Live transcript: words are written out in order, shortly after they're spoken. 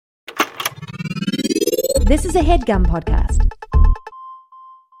This is a HeadGum podcast.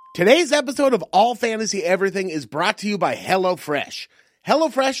 Today's episode of All Fantasy Everything is brought to you by HelloFresh.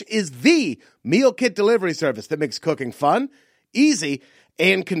 HelloFresh is the meal kit delivery service that makes cooking fun, easy,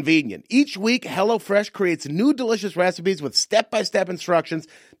 and convenient. Each week, HelloFresh creates new delicious recipes with step-by-step instructions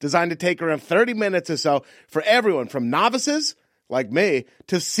designed to take around 30 minutes or so for everyone from novices, like me,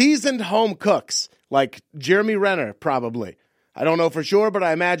 to seasoned home cooks, like Jeremy Renner, probably. I don't know for sure, but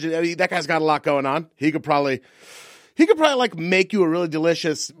I imagine that guy's got a lot going on. He could probably like make you a really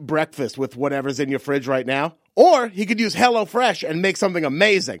delicious breakfast with whatever's in your fridge right now. Or he could use HelloFresh and make something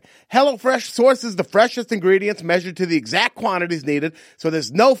amazing. HelloFresh sources the freshest ingredients measured to the exact quantities needed, so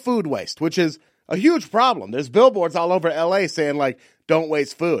there's no food waste, which is a huge problem. There's billboards all over LA saying, like, don't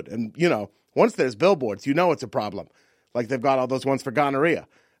waste food. And, you know, once there's billboards, you know it's a problem. Like they've got all those ones for gonorrhea.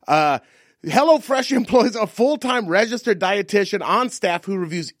 HelloFresh employs a full-time registered dietitian on staff who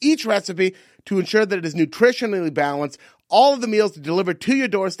reviews each recipe to ensure that it is nutritionally balanced. All of the meals are delivered to your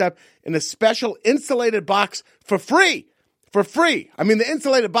doorstep in a special insulated box for free. For free. I mean, the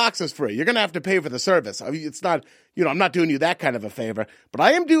insulated box is free. You're going to have to pay for the service. I mean, it's not, you know, I'm not doing you that kind of a favor, but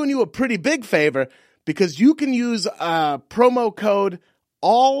I am doing you a pretty big favor because you can use promo code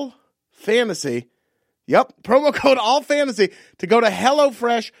ALLFANTASY. Yep, promo code ALLFANTASY to go to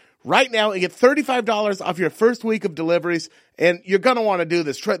HelloFresh right now and get $35 off your first week of deliveries. And you're going to want to do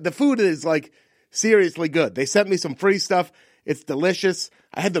this. The food is like seriously good. They sent me some free stuff. It's delicious.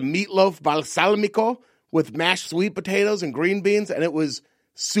 I had the meatloaf balsamico with mashed sweet potatoes and green beans, and it was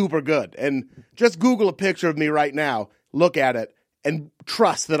super good. And just Google a picture of me right now, look at it, and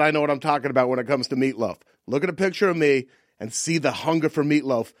trust that I know what I'm talking about when it comes to meatloaf. Look at a picture of me and see the hunger for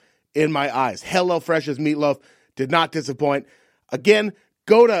meatloaf in my eyes. HelloFresh's meatloaf did not disappoint. Again,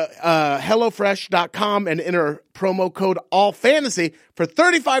 go to HelloFresh.com and enter promo code ALLFANTASY for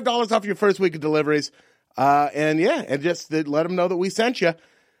 $35 off your first week of deliveries. And just let them know that we sent you.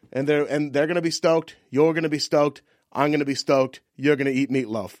 And they're going to be stoked. You're going to be stoked. I'm going to be stoked. You're going to eat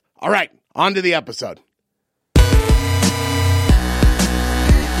meatloaf. All right, on to the episode.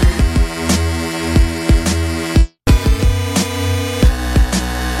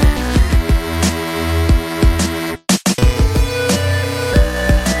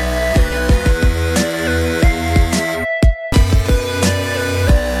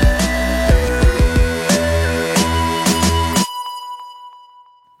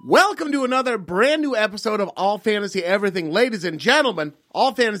 Welcome to another brand new episode of All Fantasy Everything. Ladies and gentlemen,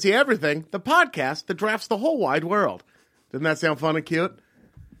 All Fantasy Everything, the podcast that drafts the whole wide world. Doesn't that sound fun and cute?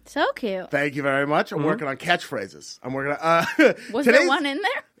 So cute. Thank you very much. I'm working on catchphrases. I'm working on... Was there one in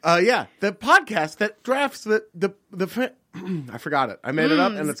there? Yeah, the podcast that drafts the I forgot it. I made it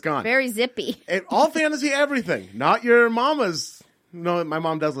up and it's gone. Very zippy. All Fantasy Everything, not your mama's... No, my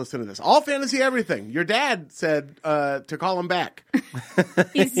mom does listen to this. All Fantasy Everything. Your dad said to call him back.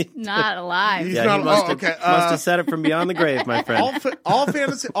 He's not alive. He's yeah, not, he must have said it from beyond the grave, my friend.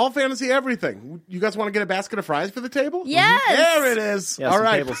 All fantasy Everything. You guys want to get a basket of fries for the table? Yes. There it is. Yeah, all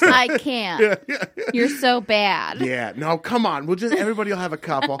right. I can't. You're so bad. Yeah. No, come on. Everybody will have a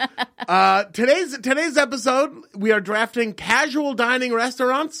couple. Today's episode, we are drafting casual dining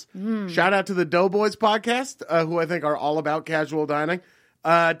restaurants. Shout out to the Doughboys podcast, who I think are all about casual dining.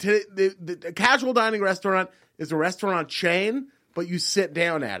 The casual dining restaurant is a restaurant chain, but you sit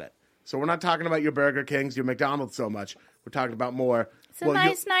down at it. So we're not talking about your Burger Kings, your McDonald's so much. We're talking about more. It's a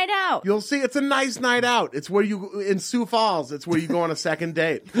nice night out. You'll see it's a nice night out. It's where in Sioux Falls, it's where you go on a second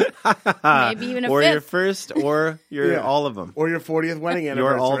date. Maybe even a or fifth. your first, or your all of them. Or your 40th wedding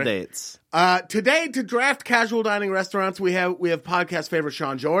anniversary. Your all dates. Today, to draft casual dining restaurants, we have podcast favorite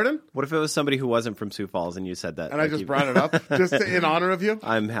Sean Jordan. What if it was somebody who wasn't from Sioux Falls and you said that? And I just brought it up just in honor of you.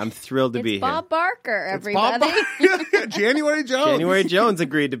 I'm thrilled to be It's Bob here. Barker, everybody. January Jones. January Jones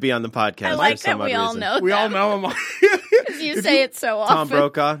agreed to be on the podcast. I like for some that we odd all reason. know We all them. know him. Because you say it so often. Tom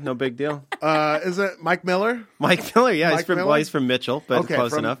Brokaw, no big deal. Is it Mike Miller? Mike Miller, yeah, Mike Miller? he's from Mitchell, but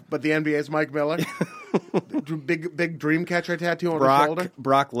close enough. But the NBA's Mike Miller. big dream catcher tattoo on his shoulder.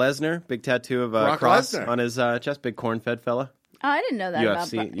 Brock Lesnar, big tattoo of a cross on his chest, big corn-fed fella. Oh, I didn't know that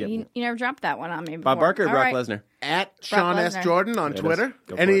UFC, about Bob. yep. You never dropped that one on me before. Bob Barker or All Brock right. Lesnar? At Sean S. Lesnar. Jordan on There it Twitter. is.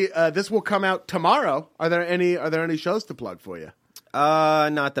 Go for it. This will come out tomorrow. Are there any shows to plug for you?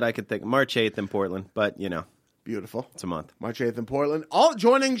 Not that I could think. March 8th in Portland, but, you know. Beautiful. It's a month. March 8th in Portland. All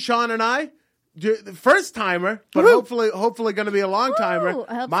joining Sean and I, First timer, but hopefully going to be a long timer.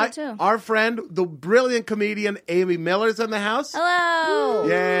 I hope so too. Our friend, the brilliant comedian Amy Miller's in the house. Hello.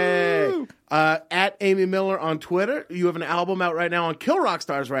 Yay! At Amy Miller on Twitter. You have an album out right now on Kill Rock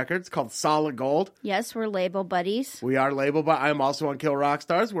Stars Records called Solid Gold. Yes, we're label buddies. We are labeled by. I'm also on Kill Rock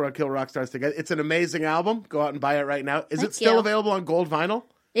Stars. We're on Kill Rock Stars together. It's an amazing album. Go out and buy it right now. Is it still available on gold vinyl?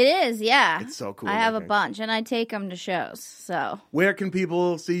 It is, yeah. It's so cool. I have a bunch, and I take them to shows. So, where can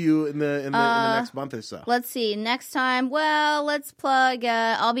people see you in the next month or so? Let's see. Next time, well, let's plug.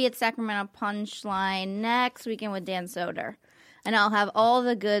 I'll be at Sacramento Punchline next weekend with Dan Soder. And I'll have all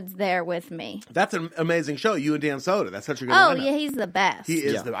the goods there with me. That's an amazing show. You and Dan Soder. That's such a good lineup. Yeah, he's the best. He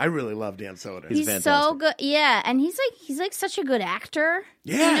is. I really love Dan Soder. He's so good. Yeah, and he's like such a good actor.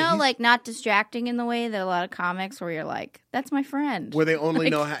 Yeah, you know, like not distracting in the way that a lot of comics where you're like, that's my friend. Where they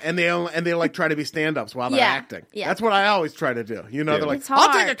only know how, and they like try to be stand-ups while they're acting. Yeah. That's what I always try to do. You know, they're like,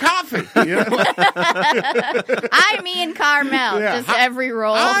 I'll take a coffee. You know? I'm Ian Carmel. Just every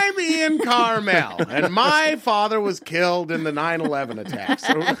role. I'm Ian Carmel, and my father was killed in the 9/11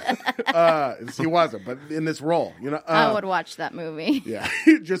 attacks. He wasn't, but in this role, you know. I would watch that movie. Yeah,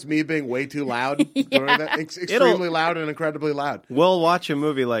 just me being way too loud. During that. Extremely loud and incredibly loud. We'll watch a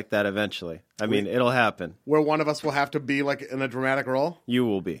movie like that eventually. I mean, it'll happen. Where one of us will have to be like in a dramatic role. You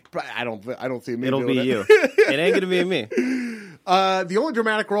will be. I don't see me. It'll be you. It ain't gonna be me. The only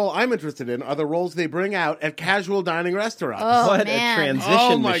dramatic role I'm interested in are the roles they bring out at casual dining restaurants. Oh, what man. a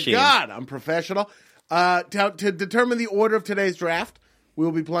transition machine. Oh, my God. I'm professional. To determine the order of today's draft, we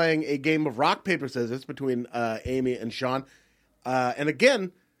will be playing a game of rock, paper, scissors between Amy and Sean. And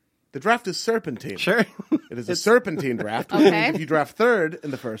again, the draft is serpentine. Sure. It is a serpentine draft. Which means if you draft third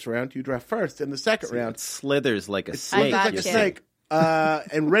in the first round, you draft first in the second round. It slithers like a snake. Like a snake.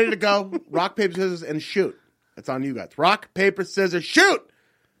 And ready to go. Rock, paper, scissors, and shoot. That's on you guys. Rock, paper, scissors, shoot!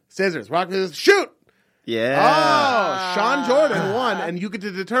 Scissors, rock, paper, scissors, shoot! Yeah. Oh, Sean Jordan won, and you get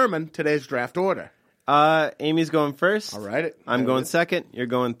to determine today's draft order. Amy's going first. All right. I'm going second. You're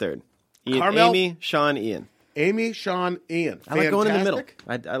going third. Carmel. Amy, Sean, Ian. Amy, Sean, Ian. I like going in the middle.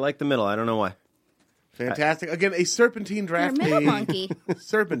 I like the middle. I don't know why. Fantastic. Again, a serpentine draft. You're a middle monkey.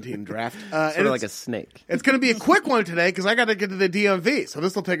 Serpentine draft. Sort of like a snake. It's going to be a quick one today because I got to get to the DMV, so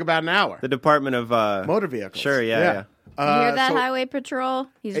this will take about an hour. The Department of Motor Vehicles. Sure, yeah. You hear that, Highway Patrol?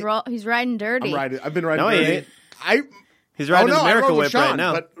 He's riding dirty. I've been riding No, dirty. he ain't. He's riding his Miracle Whip right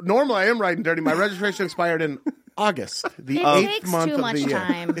now. But normally I am riding dirty. My registration expired in August, the It 8th takes month too of much the year.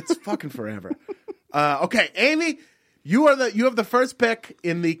 time. It's fucking forever. Okay, Amy, you have the first pick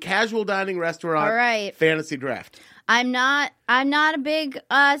in the casual dining restaurant All right. fantasy draft. I'm not a big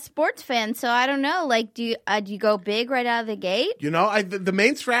sports fan, so I don't know. Like, do you go big right out of the gate? You know, the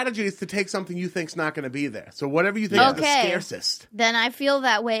main strategy is to take something you think's not going to be there. So whatever you think is the scarcest. Then I feel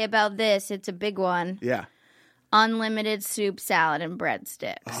that way about this. It's a big one. Yeah. Unlimited soup, salad, and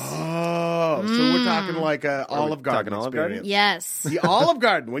breadsticks. Oh, so we're talking like a Olive Garden Olive Garden? experience. Yes. The Olive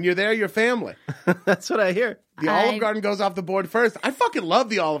Garden. When you're there, you're family. That's what I hear. The Olive Garden goes off the board first. I fucking love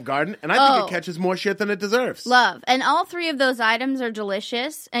the Olive Garden, and I think it catches more shit than it deserves. Love. And all three of those items are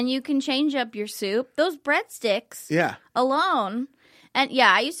delicious, and you can change up your soup. Those breadsticks alone. And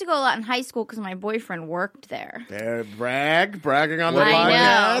yeah, I used to go a lot in high school because my boyfriend worked there. There, bragging on the I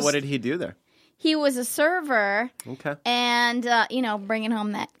podcast. know. What did he do there? He was a server, and, bringing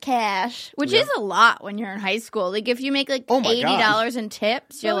home that cash, which is a lot when you're in high school. Like, if you make, like, $80 in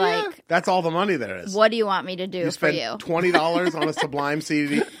tips, you're like... That's all the money there is. What do you want me to do for you? You spend $20 on a Sublime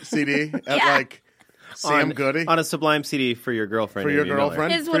CD at, like... Sam Goody? On a Sublime CD for your girlfriend. For your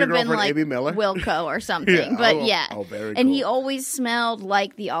girlfriend? His would have been like Wilco or something. But very and cool. he always smelled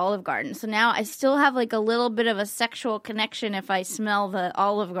like the Olive Garden. So now I still have like a little bit of a sexual connection if I smell the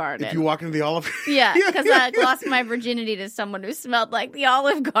Olive Garden. If you walk into the Olive Garden? Yeah, because I lost my virginity to someone who smelled like the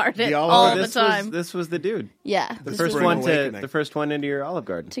Olive Garden all the time. This was the dude. Yeah. The first one into your Olive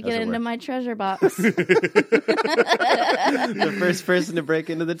Garden. To get into my treasure box. The first person to break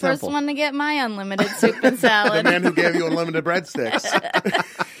into the temple. First one to get my unlimited soup and salad. The man who gave you unlimited breadsticks.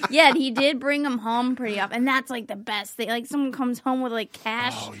 Yeah, he did bring them home pretty often. And that's like the best thing. Like someone comes home with like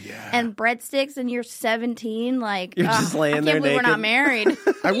cash and breadsticks and you're 17. Like, you're just laying there naked. We're not married.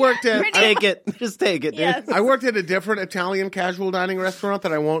 I worked at... Take it. Just take it, dude. Yes. I worked at a different Italian casual dining restaurant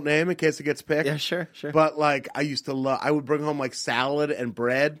that I won't name in case it gets picked. Yeah, sure. But like, I used to love... I would bring home like salad and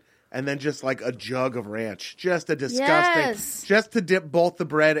bread and then just like a jug of ranch. Just a disgusting, just to dip both the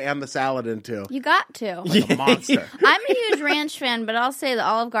bread and the salad into. You got to. Like a monster. I'm a huge ranch fan, but I'll say the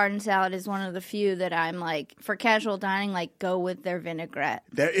Olive Garden salad is one of the few that I'm like, for casual dining, like go with their vinaigrette.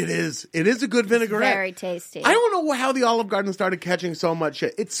 It is a good vinaigrette. It's very tasty. I don't know how the Olive Garden started catching so much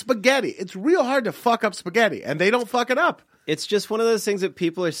shit. It's spaghetti. It's real hard to fuck up spaghetti, and they don't fuck it up. It's just one of those things that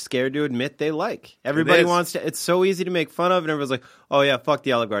people are scared to admit they like. Everybody wants to. It's so easy to make fun of, and everyone's like, "Oh yeah, fuck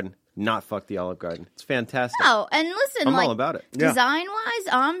the Olive Garden." Not fuck the Olive Garden. It's fantastic. No, and listen, I'm like, all about it. Design-wise,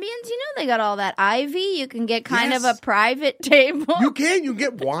 ambience, they got all that ivy. You can get kind of a private table. You can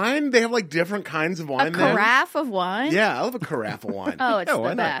get wine. They have like different kinds of wine. A carafe of wine? Yeah, I love a carafe of wine. Oh, it's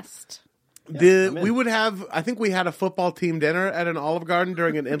the best. I think we had a football team dinner at an Olive Garden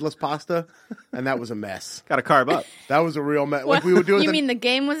during an endless pasta, and that was a mess. Got to carb up. That was a real mess. Like we would do. You mean the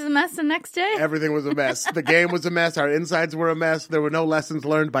game was a mess the next day? Everything was a mess. The game was a mess. Our insides were a mess. There were no lessons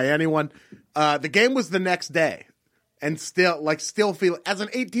learned by anyone. The game was the next day, and still feel as an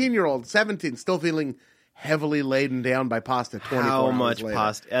 18-year-old, 17, still feeling heavily laden down by pasta. 24 how hours much later.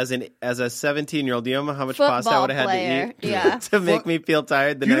 pasta? As a 17-year-old, do you know how much Football pasta I would have had to eat to make me feel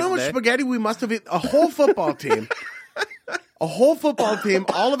tired the next day? You know how much spaghetti we must have eaten? A whole football team. A whole football team,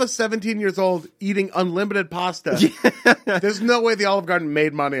 all of us 17 years old, eating unlimited pasta. There's no way the Olive Garden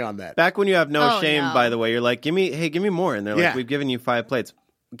made money on that. Back when you have no shame, by the way, you're like, give me more. And they're like, we've given you 5 plates.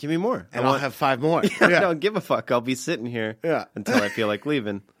 Give me more. And I'll have 5 more. I don't give a fuck. I'll be sitting here until I feel like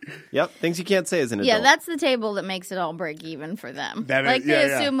leaving. Yep. Things you can't say as an adult. Yeah, that's the table that makes it all break even for them.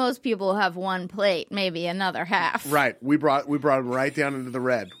 They assume most people have 1 plate, maybe another half. Right. We brought them right down into the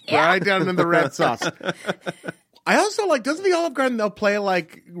red. Yeah. Right down into the red sauce. I also doesn't the Olive Garden, they'll play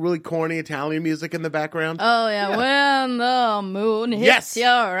really corny Italian music in the background? Oh, yeah. When the moon hits your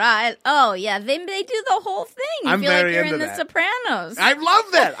eye. Oh, yeah. They do the whole thing. You feel like you're in The Sopranos. I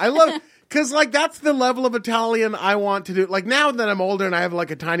love that. Because, that's the level of Italian I want to do. Now that I'm older and I have,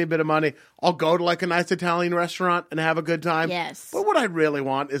 a tiny bit of money, I'll go to, a nice Italian restaurant and have a good time. Yes. But what I really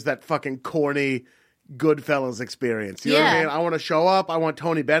want is that fucking corny Goodfellas experience. You know what I mean? I want to show up. I want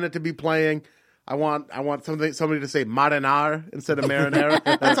Tony Bennett to be playing. I want somebody to say marinara instead of marinara.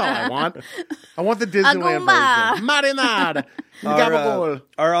 That's all I want. I want the Disneyland version. Marinara.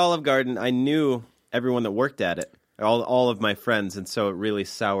 Our Olive Garden, I knew everyone that worked at it, all of my friends, and so it really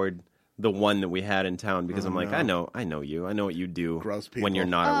soured the one that we had in town because I'm like, I know you. I know what you do when you're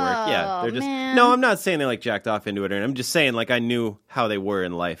not at work. Yeah, they're just no. I'm not saying they jacked off into it, or I'm just saying I knew how they were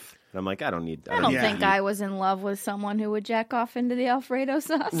in life. And I'm like, I don't think I was in love with someone who would jack off into the Alfredo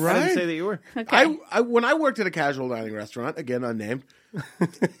sauce. Right. I didn't say that you were. Okay. When I worked at a casual dining restaurant, again unnamed,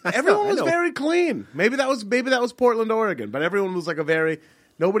 everyone was very clean. Maybe that was Portland, Oregon, but everyone was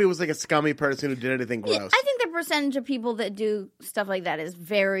nobody was a scummy person who did anything gross. Yeah, I think the percentage of people that do stuff like that is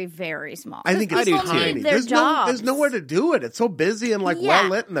very, very small. I think it's tiny. There's nowhere to do it. It's so busy and well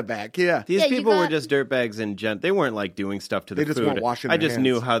lit in the back. Yeah, these people were just dirtbags and They weren't doing stuff to the food. They just weren't washing their hands.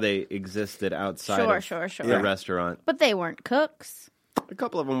 Knew how they existed outside of the restaurant. But they weren't cooks. A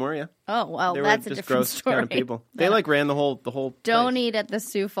couple of them were, yeah. Oh, well, that's a different story. Kind of people. They ran the whole Don't place. Eat at the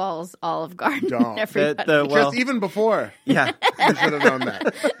Sioux Falls Olive Garden. Don't. Everybody. Even before. Yeah. I should have known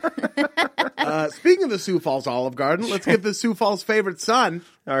that. Speaking of the Sioux Falls Olive Garden, let's get the Sioux Falls favorite son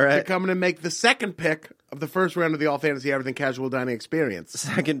to come in and make the second pick of the first round of the All Fantasy Everything Casual Dining Experience.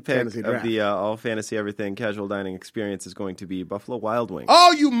 Second pick of the All Fantasy Everything Casual Dining Experience is going to be Buffalo Wild Wings.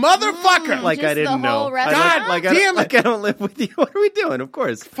 Oh, you motherfucker! I didn't know. God damn it! I don't live with you. What are we doing? Of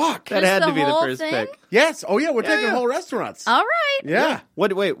course. Fuck. That had to be the first pick. Yes. Oh, yeah. We're taking whole restaurants. All right. Yeah.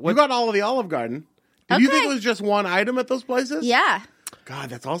 What? You got all of the Olive Garden. Did you think it was just one item at those places? Yeah. God,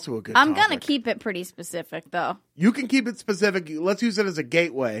 that's also a good I'm going to keep it pretty specific, though. You can keep it specific. Let's use it as a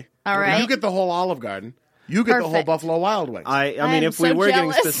gateway. All right. You get the whole Olive Garden. You get the whole Buffalo Wild Wings. I mean, if we were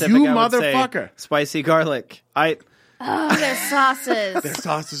jealous. getting specific, you I would motherfucker. say spicy garlic. Their sauces. Their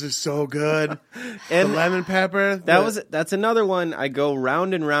sauces are so good. And the lemon pepper. That's another one. I go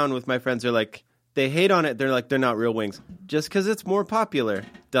round and round with my friends. They're like, they hate on it. They're like, they're not real wings. Just because it's more popular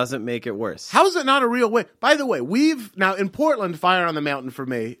doesn't make it worse. How is it not a real wing? By the way, now in Portland, Fire on the Mountain for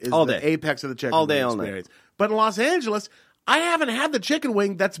me is the apex of the chicken wing experience. But in Los Angeles, I haven't had the chicken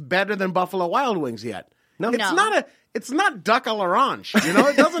wing that's better than Buffalo Wild Wings yet. No. It's not duck à l'orange.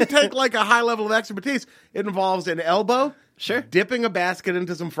 It doesn't take a high level of expertise. It involves an elbow, dipping a basket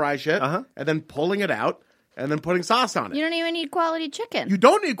into some fry shit, and then pulling it out. And then putting sauce on it. You don't even need quality chicken. You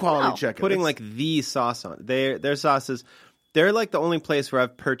don't need quality chicken. Putting the sauce on it. Their sauces, they're the only place where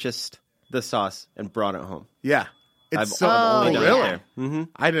I've purchased the sauce and brought it home. Yeah. I've only done really? it there. Mm-hmm.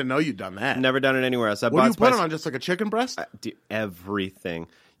 I didn't know you'd done that. Never done it anywhere else. What do you put it on? Just like a chicken breast? Everything.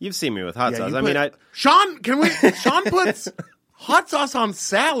 You've seen me with hot sauce. Sean puts hot sauce on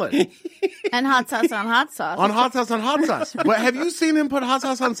salad. And hot sauce on hot sauce. On hot sauce on hot sauce. But have you seen him put hot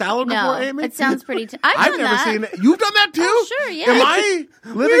sauce on salad before, Amy? It sounds pretty... I've never seen it. You've done that too? Oh, sure, yeah. Am I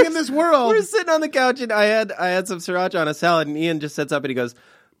living in this world? We're sitting on the couch, and I had some sriracha on a salad, and Ian just sits up and he goes,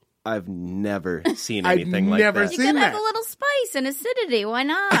 I've never seen anything like that. I've never You seen can that. have a little spice and acidity. Why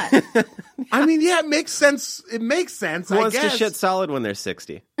not? I mean, yeah, it makes sense. It makes sense, Who wants to shit salad when they're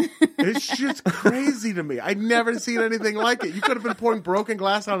 60? It's just crazy to me. I've never seen anything like it. You could have been pouring broken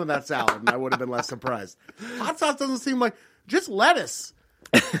glass onto that salad, and I would have been less surprised. Hot sauce doesn't seem like... Just lettuce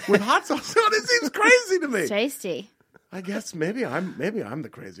with hot sauce on it seems crazy to me. It's tasty. I guess maybe I'm the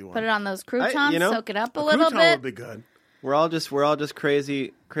crazy one. Put it on those croutons, soak it up a little bit. Crouton would be good. We're all just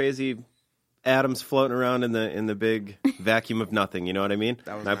crazy atoms floating around in the big vacuum of nothing. You know what I mean?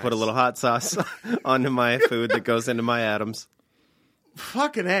 And I put a little hot sauce onto my food that goes into my atoms.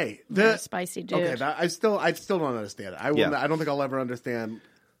 Fucking A. You're a spicy dude. Okay, I still don't understand it. I don't think I'll ever understand.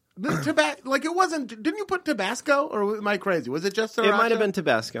 It wasn't. Didn't you put Tabasco, or am I crazy? Was it just sriracha? It might have been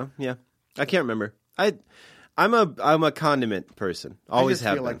Tabasco. Yeah, I can't remember. I'm a condiment person. Always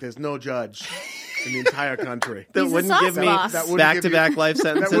have. I just feel like there's no judge in the entire country that wouldn't give me back-to-back life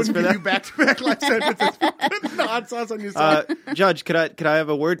sentences for that. That wouldn't give you back-to-back life sentences for putting the hot sauce on your salad. Judge, could I have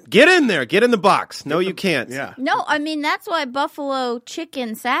a word? Get in there. Get in the box. No, you can't. Yeah. No, I mean, that's why buffalo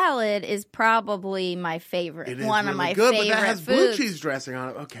chicken salad is probably my favorite. It is one really of my good, favorite but that has foods. blue cheese dressing on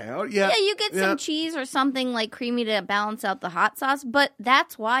it. Okay. Oh, yeah. Yeah, you get some cheese or something like creamy to balance out the hot sauce, but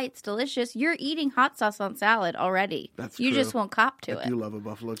that's why it's delicious. You're eating hot sauce on salad already. That's you true. Just won't cop to it. You love a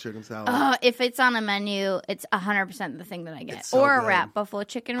buffalo chicken salad. If it's on a menu, it's 100% the thing that I get. It's so or a good. wrap, buffalo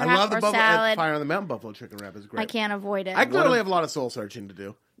chicken wrap, I love the or salad. Fire on the Mountain buffalo chicken wrap is great. I can't avoid it. I clearly have a lot of soul searching to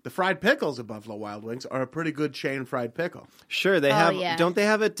do. The fried pickles at Buffalo Wild Wings are a pretty good chain fried pickle. Sure, they have. Yeah. Don't they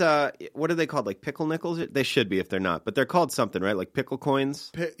have it? What are they called? Like pickle nickels? They should be if they're not, but they're called something, right? Like pickle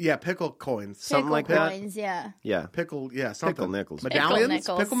coins. Pickle coins, something pickle like coins, that. Yeah. Pickle, something. Pickle nickels. Medallions.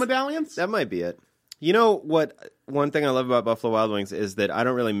 Pickle medallions. That might be it. You know what? One thing I love about Buffalo Wild Wings is that I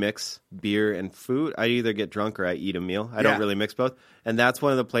don't really mix beer and food. I either get drunk or I eat a meal. I don't really mix both. And that's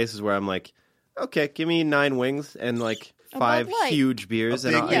one of the places where I'm like, okay, give me 9 wings and like 5 huge beers,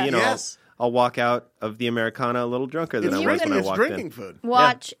 and I'll walk out of the Americana a little drunker than I was when I walked drinking in. Food.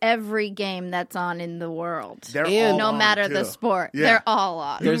 Watch every game that's on in the world. They're all no on, matter too. the sport. Yeah. They're all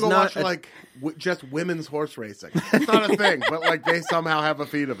on. You can go watch just women's horse racing. It's not a thing, but like they somehow have a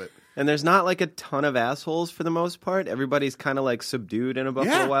feed of it. And there's not like a ton of assholes for the most part. Everybody's kind of like subdued in a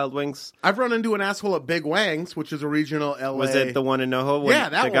Buffalo Wild Wings. I've run into an asshole at Big Wang's, which is a regional LA. Was it the one in NoHo? Yeah,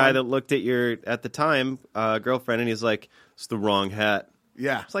 that one. The guy that looked at your, at the time, girlfriend, and he's like, it's the wrong hat.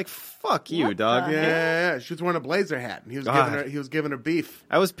 Yeah. It's like, fuck you, dog. Yeah. She was wearing a blazer hat, and he was giving her beef.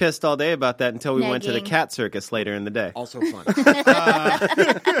 I was pissed all day about that until we went to the cat circus later in the day. Also fun.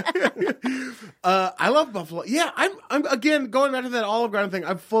 I love Buffalo. Yeah, I'm again going back to that Olive Garden thing.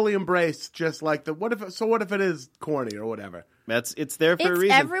 I've fully embraced just like what if it is corny or whatever. It's there for a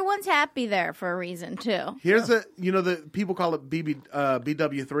reason. Everyone's happy there for a reason too. Here's the people call it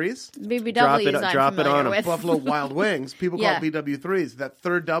BW3s. BBWs. Drop it on them. Buffalo Wild Wings. People call it BW3s. That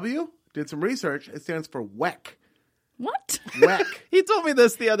third W, did some research. It stands for WEC. What? WEC. He told me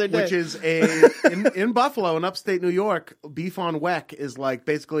this the other day. Which is in Buffalo, in upstate New York, beef on WEC is like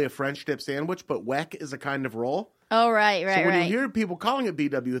basically a French dip sandwich, but WEC is a kind of roll. Oh, right. So when you hear people calling it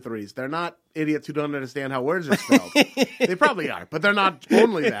BW3s, they're not idiots who don't understand how words are spelled. They probably are, but they're not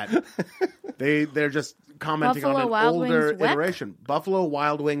only that. They're just commenting Buffalo on an Wild older Wings WEC? iteration. Buffalo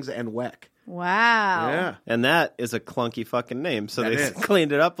Wild Wings and WEC. Wow. Yeah. And that is a clunky fucking name, so they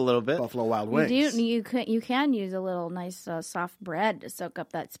cleaned it up a little bit. Buffalo Wild Wings. You can use a little nice soft bread to soak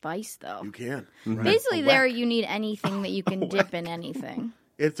up that spice, though. You can. Mm-hmm. Basically, there you need anything that you can dip in anything.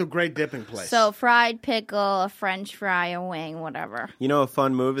 It's a great dipping place. So fried pickle, a French fry, a wing, whatever. You know, a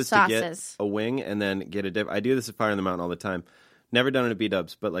fun move is Sauces. to get a wing and then get a dip. I do this at Fire on the Mountain all the time. Never done it at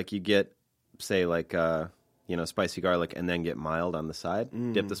B-Dubs, but like you get, say, like spicy garlic and then get mild on the side.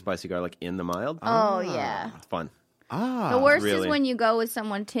 Dip the spicy garlic in the mild. Oh, yeah. It's fun. The worst is when you go with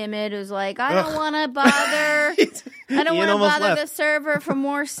someone timid who's like, I don't want to bother. I don't want to bother the server for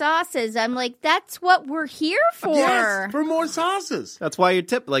more sauces. I'm like, that's what we're here for. Yes, for more sauces. That's why you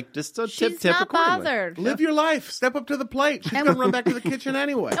tip. Like, just tip She's not accordingly. bothered. Live your life. Step up to the plate. She's going to run back to the kitchen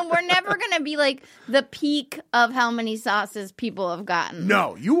anyway. And we're never going to be like the peak of how many sauces people have gotten.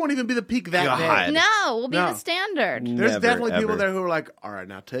 No, you won't even be the peak that day. No, we'll be the standard. There's Never, definitely people ever. there who are like, all right,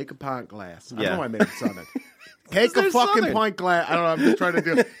 now take a pint glass. I don't know why I made it sound like Take a fucking pint glass. I don't know. I'm just trying to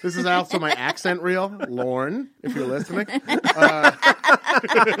do. This is also my accent reel, Lauren. If you're listening,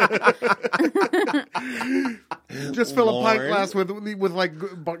 just fill a pint glass with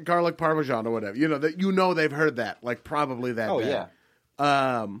like garlic parmesan or whatever. They've heard that like probably that. Oh bad.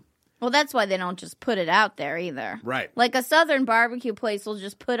 yeah. Well, that's why they don't just put it out there either. Right. Like a Southern barbecue place will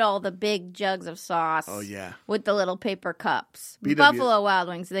just put all the big jugs of sauce. Oh yeah. With the little paper cups. Buffalo Wild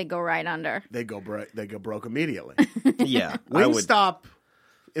Wings, they go right under. They go broke immediately. Yeah. Wingstop,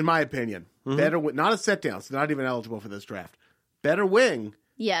 in my opinion, better. Not a sit down. So not even eligible for this draft. Better wing.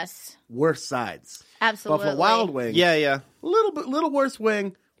 Yes. Worse sides. Absolutely. Buffalo Wild Wings. Yeah. Little worse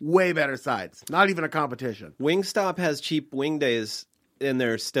wing. Way better sides. Not even a competition. Wingstop has cheap wing days. And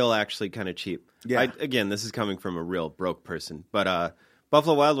they're still actually kind of cheap. Yeah. Again, this is coming from a real broke person. But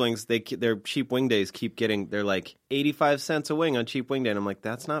Buffalo Wild Wings, their cheap wing days they're like 85 cents a wing on cheap wing day. And I'm like,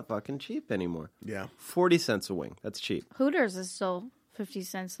 that's not fucking cheap anymore. Yeah. 40 cents a wing. That's cheap. Hooters is still 50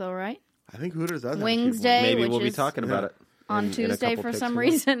 cents though, right? I think Hooters does. Wings Day. Maybe we'll be talking about it. On Tuesday for some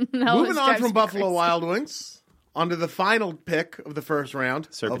reason. Moving on from Buffalo Wild Wings. Onto the final pick of the first round.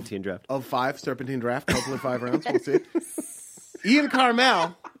 Serpentine draft. Of 5. Serpentine draft. Hopefully 5 rounds. We'll see. Ian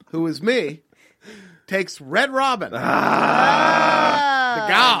Carmel, who is me, takes Red Robin. The god.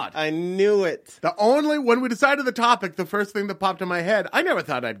 I knew it. When we decided the topic, the first thing that popped in my head, I never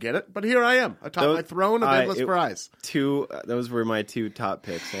thought I'd get it, but here I am, atop my throne of endless fries. Those were my 2 top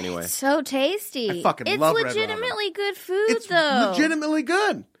picks anyway. So tasty. I fucking love Red Robin. It's legitimately good food, it's though. Legitimately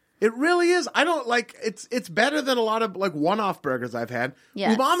good. It really is. I don't like it's better than a lot of like one-off burgers I've had.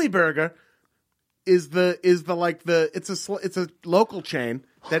 Yes. Umami Burger it's a local chain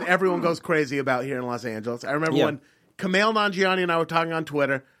that everyone goes crazy about here in Los Angeles. I remember when Kumail Nanjiani and I were talking on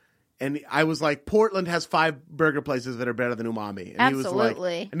Twitter, and I was like, Portland has 5 burger places that are better than Umami. And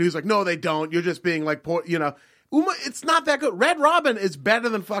Absolutely. He was like, no, they don't. You're just being like, it's not that good. Red Robin is better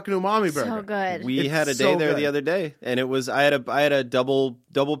than fucking Umami Burger. So good. We had a day there the other day, and it was I had a double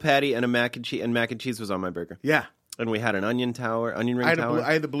patty and a mac and cheese was on my burger. Yeah. And we had an onion ring tower. I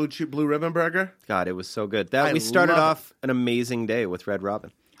had the blue ribbon burger. God, it was so good. We started off an amazing day with Red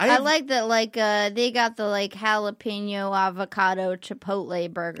Robin. I like that, they got the, jalapeno avocado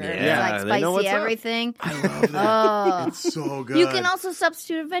chipotle burger. Yeah, It's, spicy everything. I love that. It's so good. You can also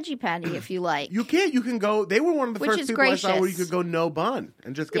substitute a veggie patty if you like. You can. You can go. They were one of the first people I saw where you could go no bun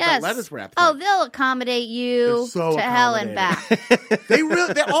and just get that lettuce wrap thing. Oh, they'll accommodate you to hell and back.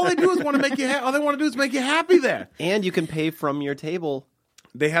 All they do is want to make you. All they want to do is make you happy there. And you can pay from your table.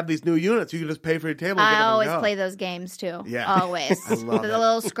 They have these new units. You can just pay for your table. I always play those games too. Yeah, always. I love the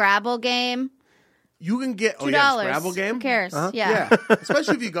little Scrabble game. You can get $2. Scrabble game. Who cares? Uh-huh. Yeah.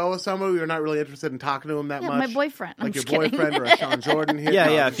 Especially if you go with someone you're not really interested in talking to them that much. My boyfriend. Like your boyfriend or a Sean Jordan here.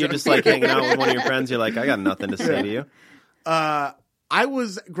 Yeah. If you're just hanging out with one of your friends, you're like, I got nothing to say to you. I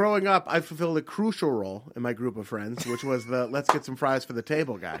was growing up. I fulfilled a crucial role in my group of friends, which was the "let's get some fries for the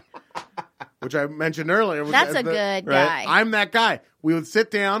table" guy, which I mentioned earlier. That's a good guy. I'm that guy. We would sit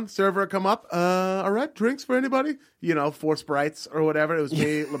down, server would come up. All right, drinks for anybody? 4 Sprites or whatever. It was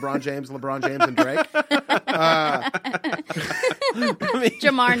me, LeBron James, and Drake.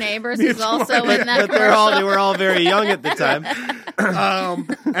 Jamar Neighbors is also in that. But they were all very young at the time.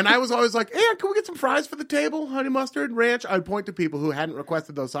 And I was always like, "Hey, can we get some fries for the table? Honey mustard, ranch." I'd point to people who hadn't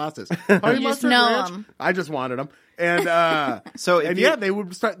requested those sauces. Honey mustard, ranch. Them. I just wanted them. And they'll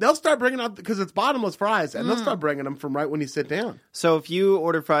start bringing up because it's bottomless fries, and they'll start bringing them from right when you sit down. So if you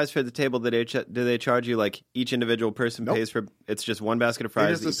order fries for the table, do they charge you each individual person pays for? It's just one basket of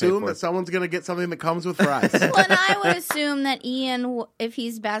fries. They just assume that someone's going to get something that comes with fries. Well, and I would assume that Ian, if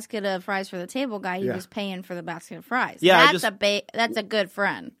he's basket of fries for the table guy, he was paying for the basket of fries. Yeah, that's a good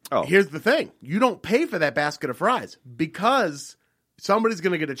friend. Oh, here's the thing: you don't pay for that basket of fries because somebody's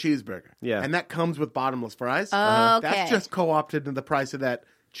going to get a cheeseburger. Yeah, and that comes with bottomless fries. Oh, okay. That's just co-opted in the price of that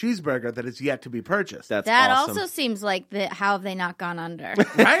cheeseburger that is yet to be purchased. That awesome. Also seems like how have they not gone under?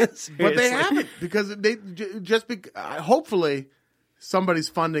 Right? But they haven't because hopefully somebody's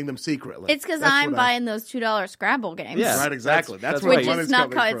funding them secretly. It's because I'm buying those $2 Scrabble games. Yeah, right, exactly. That's where which the money's is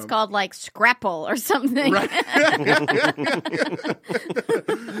not coming it's called Scrapple or something. Right.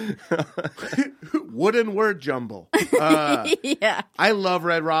 Wooden word jumble. Yeah. I love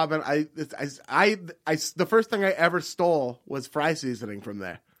Red Robin. The first thing I ever stole was fry seasoning from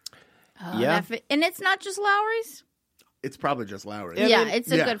there. Yeah. And it's not just Lowry's? It's probably just Lowry's. Yeah,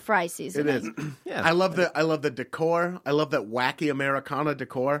 it's a good fry seasoning. It is. Yeah. I love the decor. I love that wacky Americana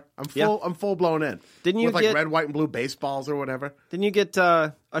decor. I'm full blown in. Didn't you with get red, white, and blue baseballs or whatever? Didn't you get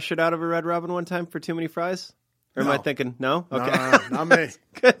ushered out of a Red Robin one time for too many fries? Or am I thinking no? Okay, no, not me.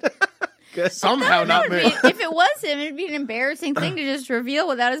 Somehow not me. If it was him, it'd be an embarrassing thing to just reveal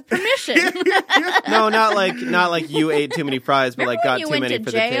without his permission. No, not like you ate too many fries, but Remember got you too went many to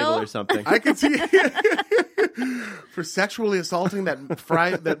for jail? the table or something. I could see for sexually assaulting that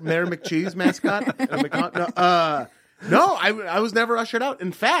Mayor McCheese mascot. No, I was never ushered out.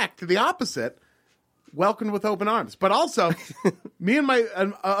 In fact, the opposite. Welcomed with open arms. But also, me and my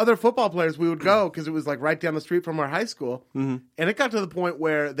other football players, we would go because it was like right down the street from our high school. Mm-hmm. And it got to the point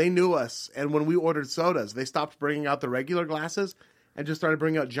where they knew us. And when we ordered sodas, they stopped bringing out the regular glasses and just started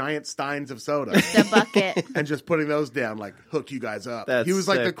bringing out giant steins of soda. The bucket. And just putting those down, like, hook you guys up. That's he was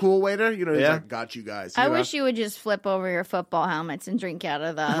like sick. the cool waiter. You know, he's like, got you guys. I wish you would just flip over your football helmets and drink out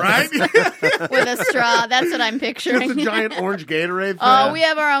of those. Right? With a straw. That's what I'm picturing. It's a giant orange Gatorade thing. Oh, we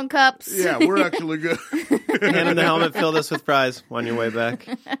have our own cups. Yeah, we're actually good. Hand him the helmet, fill this with fries on your way back.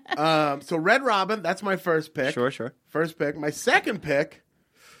 So Red Robin, that's my first pick. Sure. First pick. My second pick,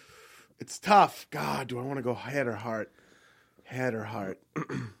 it's tough. God, do I want to go head or heart? Head or heart?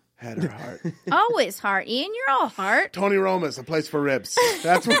 Head or heart? Always heart. Ian, you're all heart. Tony Roma's, a place for ribs.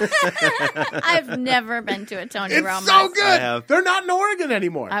 That's what I've never been to a Tony it's Roma's. so good. They're not in Oregon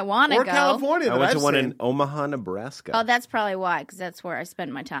anymore. I want to or go. California. I went to one seen. in Omaha, Nebraska. Oh, that's probably why, because that's where I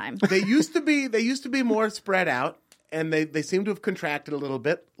spend my time. They used to be more spread out, and they seem to have contracted a little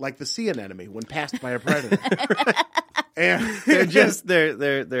bit, like the sea anemone when passed by a predator. And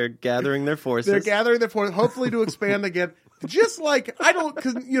they're gathering their forces. They're gathering their forces, hopefully to expand again. Just like I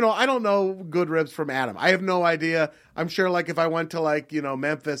don't know good ribs from Adam. I have no idea. I'm sure like if I went to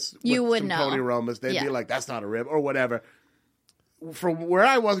Memphis you with would some know. Tony Romas, they'd be like, that's not a rib or whatever. From where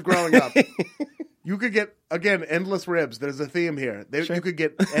I was growing up, you could get again endless ribs. There's a theme here. You could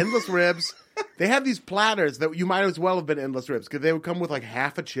get endless ribs. They have these platters that you might as well have been endless ribs because they would come with like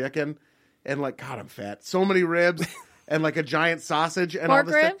half a chicken and like God, I'm fat. So many ribs and like a giant sausage and pork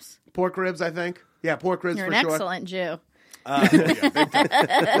all this ribs. Stuff. Pork ribs, I think. Yeah, pork ribs. You're for an sure. excellent Jew.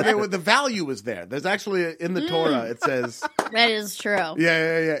 The value was there. There's actually in the Torah it says that is true.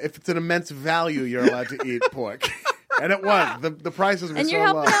 Yeah. If it's an immense value, you're allowed to eat pork, and it was. The prices were so low. And you're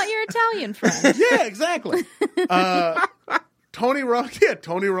helping out your Italian friend. Yeah, exactly. Tony Roma,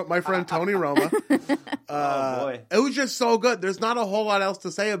 my friend Tony Roma. Oh boy, it was just so good. There's not a whole lot else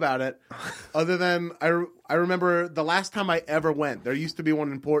to say about it, other than I remember the last time I ever went. There used to be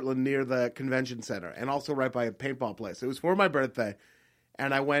one in Portland near the convention center, and also right by a paintball place. It was for my birthday,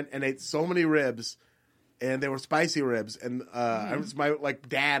 and I went and ate so many ribs, and they were spicy ribs. And I was my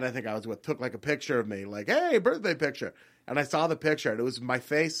dad, I think I was with, took like a picture of me, like, hey, birthday picture. And I saw the picture, and it was my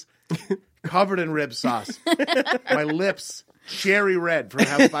face covered in rib sauce, my lips cherry red from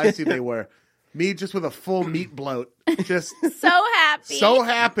how spicy they were. Me just with a full meat bloat. Just so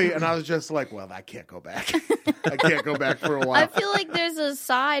happy. And I was just like, well, I can't go back. I can't go back for a while. I feel like there's a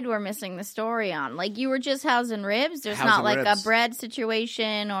side we're missing the story on. Like you were just housing ribs. There's not like a bread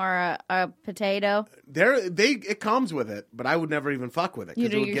situation or a potato. It comes with it, but I would never even fuck with it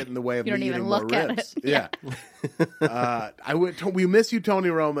because it would get in the way of me eating more ribs. Yeah. We miss you, Tony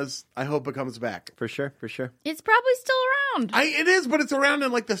Roma's. I hope it comes back. For sure. It's probably still around. It is, but it's around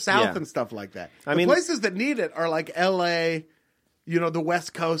in like the South and stuff like that. The places that need it are like L.A., the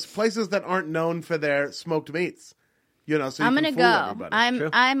West Coast, places that aren't known for their smoked meats. So I'm gonna go.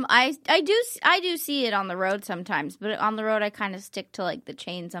 I do see it on the road sometimes, but on the road I kind of stick to like the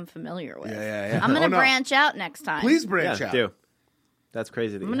chains I'm familiar with. Yeah. I'm gonna branch out next time. Please branch out. Do. That's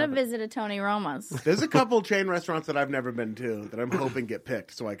crazy. I'm gonna visit a Tony Roma's. There's a couple chain restaurants that I've never been to that I'm hoping get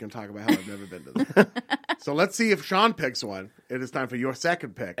picked, so I can talk about how I've never been to them. So let's see if Sean picks one. It is time for your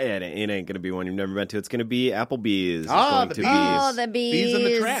second pick. It ain't going to be one you've never been to. It's going to be Applebee's. The bees. Bees in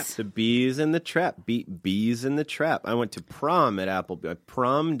the trap. The bees in the trap. Bees in the trap. I went to prom at Applebee's.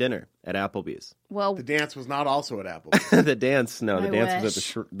 Prom dinner at Applebee's. Well, the dance was not also at Applebee's. The dance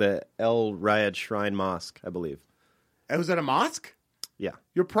was at the El Riyad Shrine Mosque, I believe. It was at a mosque? Yeah.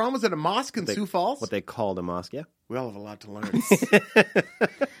 Your prom was at a mosque in Sioux Falls? What they called a mosque, yeah. We all have a lot to learn.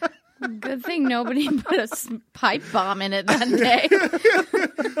 Good thing nobody put a pipe bomb in it that day.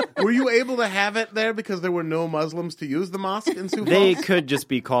 Were you able to have it there because there were no Muslims to use the mosque in Sioux Falls? They could just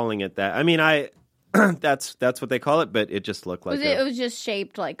be calling it that. I mean, that's what they call it, but it just looked like it was just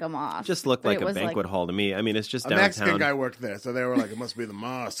shaped like a mosque. Just looked like a banquet hall to me. I mean, it's just downtown. A Mexican guy worked there, so they were like, it must be the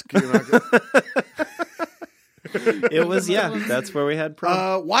mosque. It was, that's where we had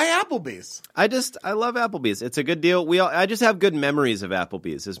prom. Why Applebee's? I love Applebee's. It's a good deal. I just have good memories of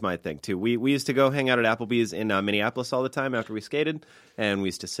Applebee's is my thing, too. We used to go hang out at Applebee's in Minneapolis all the time after we skated, and we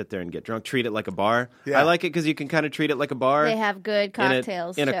used to sit there and get drunk, treat it like a bar. Yeah. I like it because you can kind of treat it like a bar. They have good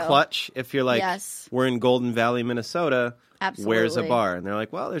cocktails, in a clutch. If you're like, we're in Golden Valley, Minnesota, absolutely. Where's a bar? And they're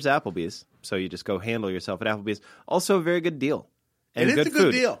like, well, there's Applebee's. So you just go handle yourself at Applebee's. Also a very good deal. And it is a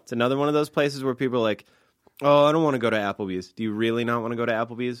good deal. It's another one of those places where people are like, oh, I don't want to go to Applebee's. Do you really not want to go to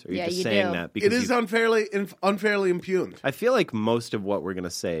Applebee's? Or are you just saying that? Because it is unfairly impugned. I feel like most of what we're going to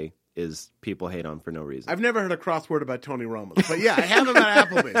say is people hate on for no reason. I've never heard a crossword about Tony Roma's. But yeah, I have about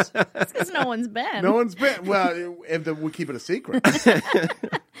Applebee's. It's because no one's been. No one's been. Well, we keep it a secret.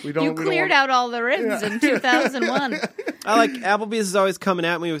 You cleared out all the ribs in 2001. I like Applebee's is always coming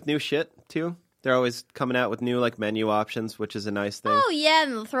at me with new shit, too. They're always coming out with new menu options, which is a nice thing. Oh, yeah,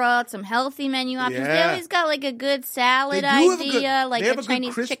 and they'll throw out some healthy menu options. Yeah. They always got a good salad idea, a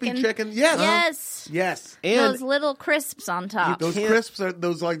Chinese chicken. Yes. Yes. And those little crisps on top. Those crisps are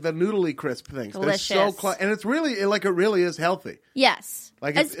the noodly crisp things. Delicious. They're so and it's really it really is healthy. Yes.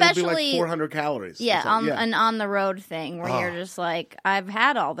 Especially it'll be 400 calories. Yeah, an on-the-road thing where you're just like, I've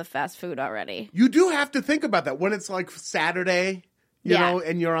had all the fast food already. You do have to think about that when it's Saturday. You know,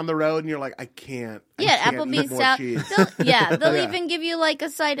 and you're on the road, and you're like, I can't. Applebee's they'll even give you a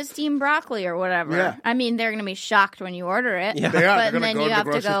side of steamed broccoli or whatever. Yeah. I mean, they're going to be shocked when you order it. Yeah. They are. They're going to go to the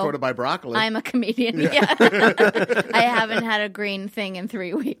grocery store to buy broccoli. I'm a comedian. Yeah. I haven't had a green thing in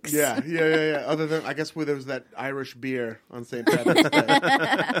 3 weeks. Yeah. Other than, I guess, there was that Irish beer on St. Patrick's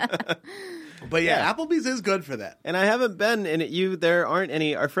Day. But Applebee's is good for that. And I haven't been in it. There aren't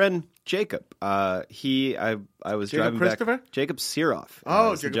any. Our friend Jacob, I was driving Christopher? back. Jacob Siroff.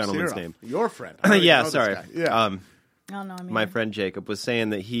 Oh, Jacob the gentleman's Siroff. name. Your friend. Sorry. Yeah. My friend Jacob was saying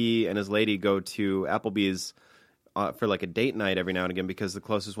that he and his lady go to Applebee's for a date night every now and again because the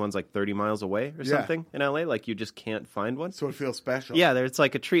closest one's 30 miles away or something in LA. You just can't find one. So it feels special. Yeah, it's a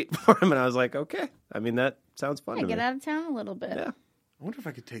treat for him. And I was like, okay. I mean, that sounds fun to me. Get out of town a little bit. Yeah. I wonder if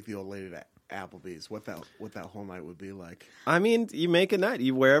I could take the old lady to Applebee's. What that whole night would be like. I mean, you make a night.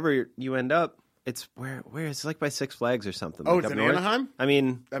 Wherever you end up. It's where it's by Six Flags or something. Oh, it's in Anaheim? I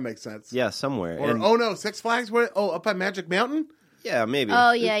mean... That makes sense. Yeah, somewhere. No, Six Flags? Up by Magic Mountain? Yeah, maybe.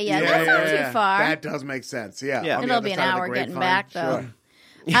 Oh, yeah. That's not too far. That does make sense, yeah. It'll be an hour getting back, though. Sure.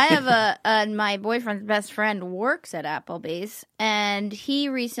 I have my boyfriend's best friend works at Applebee's, and he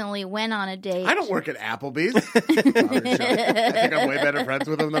recently went on a date. I don't work at Applebee's. I think I'm way better friends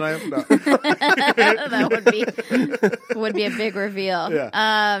with him than I am. No. That would be a big reveal.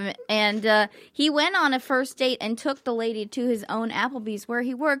 Yeah. And he went on a first date and took the lady to his own Applebee's where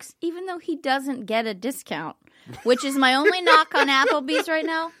he works, even though he doesn't get a discount, which is my only knock on Applebee's right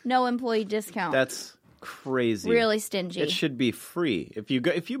now. No employee discount. That's crazy. Really stingy. It should be free. If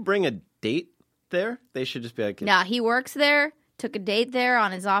you bring a date there, they should just be like... Nah, he works there, took a date there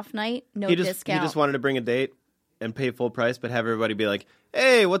on his off night, discount. He just wanted to bring a date and pay full price, but have everybody be like,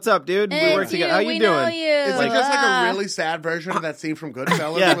 hey, what's up, dude? Hey, we work together. How you doing? Know you. Is it just a really sad version of that scene from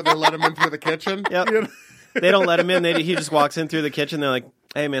Goodfellas where they let him in through the kitchen? Yep. You know? They don't let him in. He just walks in through the kitchen. They're like,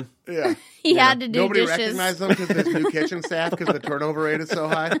 hey, man. Yeah. He had to do Nobody dishes. recognized him because there's new kitchen staff because the turnover rate is so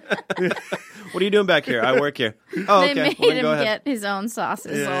high. What are you doing back here? I work here. Oh, okay. They made him get his own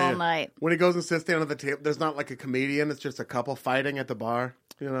sauces all night. When he goes and sits down at the table, there's not a comedian. It's just a couple fighting at the bar,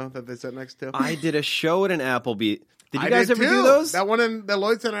 that they sit next to. I did a show at an Applebee's. Did you guys ever do those? That one in the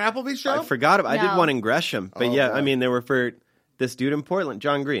Lloyd Center Applebee's show? I forgot about it. I did one in Gresham. But I mean, they were for this dude in Portland,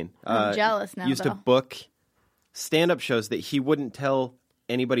 John Green. I'm jealous now, used to book stand-up shows that he wouldn't tell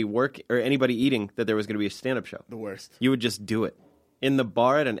anybody anybody eating that there was going to be a stand-up show. The worst. You would just do it in the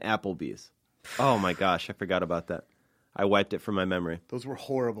bar at an Applebee's. Oh my gosh, I forgot about that. I wiped it from my memory. Those were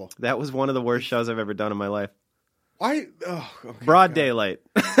horrible. That was one of the worst shows I've ever done in my life. Why? Oh, okay, Broad daylight.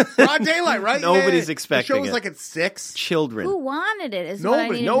 Broad daylight, right? Nobody's expecting it. The show was at 6. Children. Who wanted it? Is nobody. What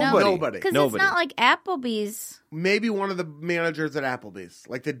I need to know. Nobody. Because it's not like Applebee's. Maybe one of the managers at Applebee's,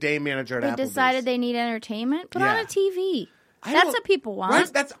 the day manager at Applebee's. They decided they need entertainment. Put on a TV. That's what people want.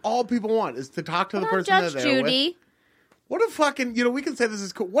 Right? That's all people want is to talk to the person they're there Judy. With. What a fucking, we can say this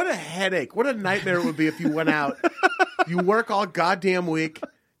is cool. What a headache. What a nightmare it would be if you went out. You work all goddamn week.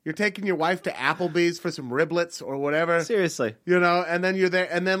 You're taking your wife to Applebee's for some riblets or whatever. Seriously. And then you're there.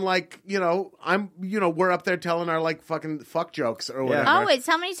 And then, we're up there telling our, fucking fuck jokes or whatever. Always.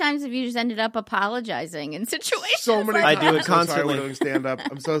 How many times have you just ended up apologizing in situations so many like times. I do it constantly. I'm so sorry we're doing stand-up.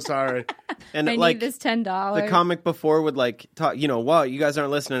 I'm so sorry. And I need this $10. The comic before would, talk, wow, you guys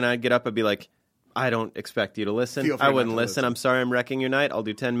aren't listening. And I'd get up and be like, I don't expect you to listen. Feel free I not wouldn't to listen. listen. I'm sorry I'm wrecking your night. I'll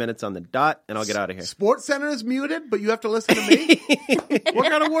do 10 minutes on the dot, and I'll get out of here. Sports Center is muted, but you have to listen to me? What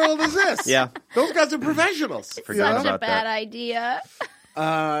kind of world is this? Yeah. Those guys are professionals. Forgot Such a about bad that. idea.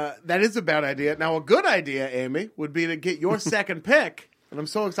 That is a bad idea. Now, a good idea, Amy, would be to get your second pick, and I'm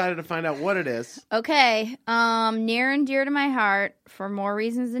so excited to find out what it is. Okay, near and dear to my heart, for more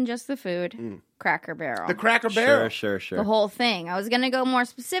reasons than just the food, Cracker Barrel. The Cracker Barrel. Sure. The whole thing. I was going to go more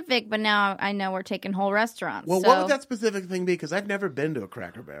specific, but now I know we're taking whole restaurants. Well, so. what would that specific thing be? Because I've never been to a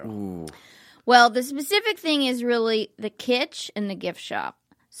Cracker Barrel. Ooh. Well, the specific thing is really the kitsch and the gift shop.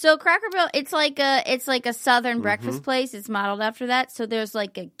 So Cracker Barrel, it's like a Southern breakfast place. It's modeled after that. So there's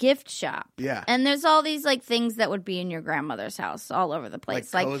like a gift shop. Yeah. And there's all these like things that would be in your grandmother's house all over the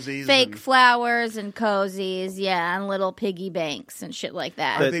place. Like Like cozies fake and- flowers and cozies, yeah, and little piggy banks and shit like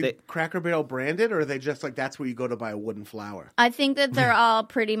that. Are But they Cracker Barrel branded, or are they just like that's where you go to buy a wooden flower? I think that they're all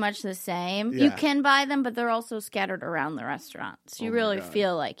pretty much the same. Yeah. You can buy them, but they're also scattered around the restaurant. So you really God.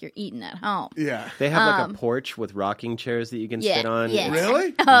 feel like you're eating at home. Yeah. They have like a porch with rocking chairs that you can sit on. yeah.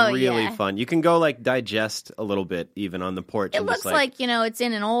 Really? Oh, really yeah. fun. You can go like digest a little bit even on the porch. It and looks just, like, it's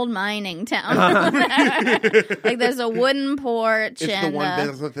in an old mining town. Like there's a wooden porch It's and the one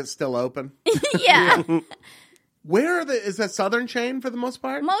business that's still open. yeah. Where are is that Southern chain for the most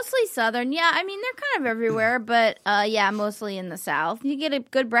part? Mostly southern. Yeah, I mean they're kind of everywhere, but yeah, mostly in the south. You get a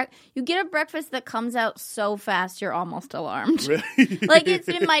good breakfast that comes out so fast you're almost alarmed. Really? Like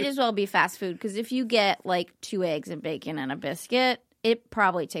it might as well be fast food because if you get like 2 eggs and bacon and a biscuit, it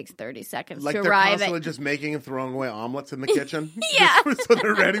probably takes 30 seconds Like to they're arrive constantly at. just making and throwing away omelets in the kitchen? Yeah. Just so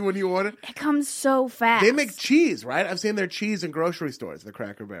they're ready when you order? It comes so fast. They make cheese, right? I've seen their cheese in grocery stores, the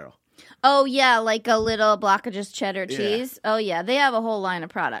Cracker Barrel. Oh, yeah, like a little block of just cheddar Yeah. cheese. Oh, yeah, they have a whole line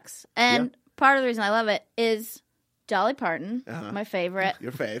of products. And part of the reason I love it is Dolly Parton, my favorite.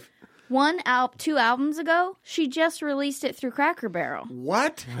 Your fave. 2 albums ago, she just released it through Cracker Barrel.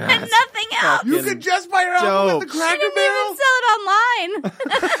 What? And nothing else. You could just buy your album at the dope. She Cracker didn't Barrel? even sell it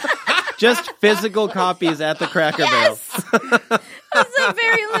online. just physical copies at the Cracker Barrel. Yes. It's a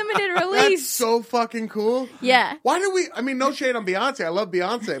very limited That's release. so fucking cool. Yeah. Why did we? I mean, no shade on Beyonce. I love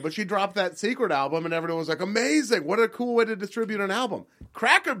Beyonce, but she dropped that Secret album, and everyone was like, "Amazing! What a cool way to distribute an album."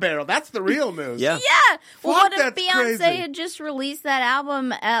 Cracker Barrel. That's the real news. Yeah. Yeah. Well, Fuck, what if that's Beyonce crazy. had just released that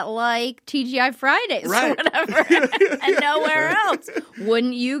album at like TGI Fridays Right. or whatever and nowhere else?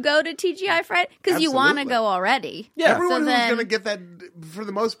 Wouldn't you go to TGI Friday? Because you want to Absolutely. go already. Yeah. Everyone So who was then- going to get that, for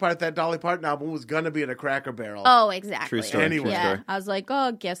the most part, that Dolly Parton album was going to be in a Cracker Barrel. Oh, exactly. True story. Anyway. True Yeah. story. I was like,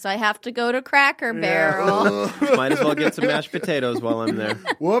 oh, guess I have to go to Cracker Barrel. Might as well get some mashed potatoes while I'm there.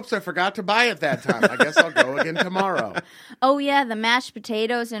 Whoops, I forgot to buy it that time. I guess I'll go again tomorrow. Oh, yeah, the mashed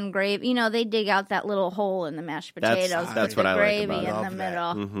potatoes and gravy. You know, they dig out that little hole in the mashed That's- potatoes. that's with what the I like gravy about in it. the Love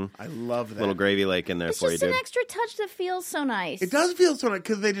that. middle. I love that. Little gravy lake in there It's for you, just an dude. extra touch that feels so nice. It does feel so nice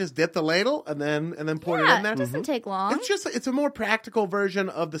because they just dip the ladle and then pour it in Yeah, there. it doesn't take long. It's a more practical version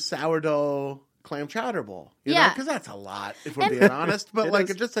of the sourdough clam chowder bowl. You Yeah. because that's a lot if we're being honest. But It like is.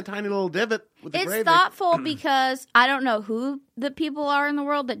 it's just a tiny little divot with the It's gravy. thoughtful because I don't know who the people are in the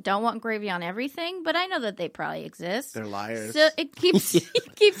world that don't want gravy on everything, but I know that they probably exist. They're liars. So it keeps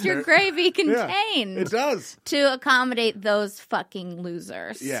it keeps your gravy Yeah, contained it does. to accommodate those fucking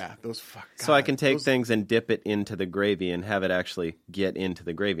losers. Yeah, those fuck. So I can take those- things and dip it into the gravy and have it actually get into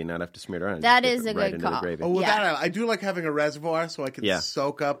the gravy, not have to smear it around. That Just is dip it a right good into the call. gravy. Oh, well, Yeah. that I do like having a reservoir so I can Yeah.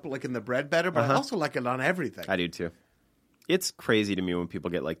 soak up like in the bread better, but I also like it on everything. I do too. It's crazy to me when people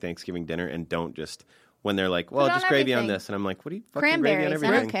get like Thanksgiving dinner and don't just when they're like, "Well, Put on just gravy on everything. this," and I'm like, "What are you fucking gravy on Cranberries, I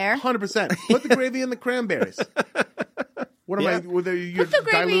everything?" don't care. 100%. Put the gravy in the cranberries. What am Yeah. I? You're the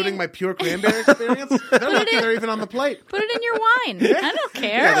gravy diluting in- my pure cranberry experience? They're lucky they're even on the plate. Put it in your wine. I don't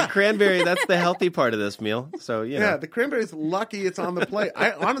care. Yeah, the cranberry, that's the healthy part of this meal. So, you know. Yeah, the cranberry's lucky it's on the plate.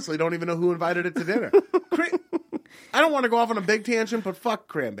 I honestly don't even know who invited it to dinner. I don't want to go off on a big tangent, but fuck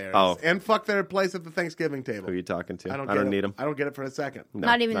cranberries. Oh. And fuck their place at the Thanksgiving table. Who are you talking to? I don't need it. them. I don't get it for a second. No,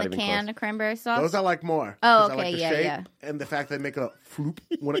 not even the close. can of cranberry sauce. Those I like more. Oh, 'cause I okay, like the yeah, shape yeah. and the fact they make a floop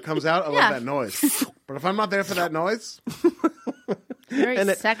when it comes out. I Yeah. love that noise. But if I'm not there for that noise, Very And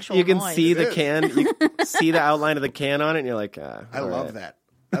sexual you can noise. see the is. can, you see the outline of the can on it, and you're like, I love that.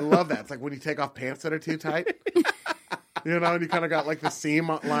 I love that. It's like when you take off pants that are too tight. You know, and you kind of got like the seam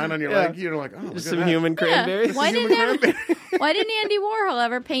line on your Yeah. leg. You're like, oh, look Just at some that. human cranberries. Why Human didn't cranberry. Why didn't Andy Warhol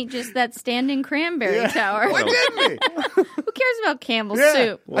ever paint just that standing cranberry tower? Why didn't he? Who cares about Campbell's Yeah.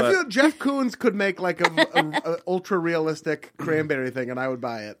 soup? I feel Jeff Koons could make like a ultra realistic cranberry thing, and I would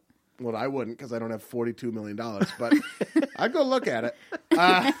buy it. Well, I wouldn't because I don't have $42 million, but I'd go look at it.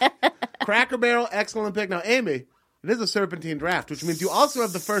 Cracker Barrel, excellent pick. Now, Amy, It is a serpentine draft, which means you also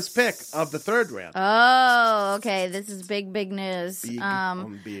have the first pick of the third round. Oh, okay. This is big news.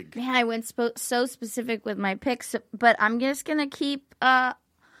 Big. Man, I went so specific with my picks, but I'm just gonna keep.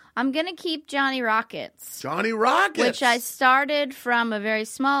 I'm gonna keep Johnny Rockets. Johnny Rockets, which I started from a very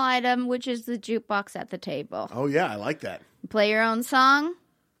small item, which is the jukebox at the table. Oh yeah, I like that. Play your own song.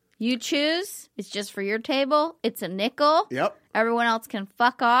 You choose. It's just for your table. It's a nickel. Yep. Everyone else can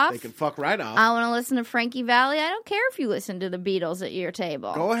fuck off. They can fuck right off. I want to listen to Frankie Valli. I don't care if you listen to the Beatles at your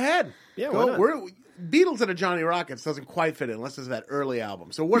table. Go ahead. Yeah, why not? Beatles at a Johnny Rockets doesn't quite fit in unless it's that early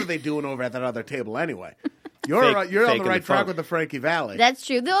album. So what are they doing over at that other table anyway? You're on the right track with the Frankie Valli. That's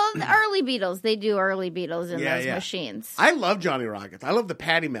true. The early Beatles, they do early Beatles in those machines. I love Johnny Rockets. I love the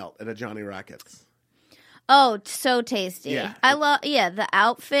patty melt at a Johnny Rockets. Oh, so tasty. Yeah. I love the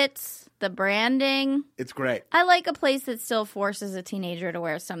outfits, the branding. It's great. I like a place that still forces a teenager to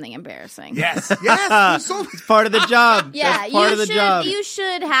wear something embarrassing. Yes. It's part of the job. Yeah, That's part of the job. You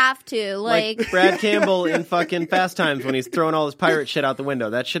should have to. Like Brad Campbell in fucking Fast Times when he's throwing all his pirate shit out the window.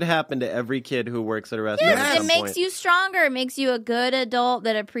 That should happen to every kid who works at a restaurant. Yes, it makes you stronger. It makes you a good adult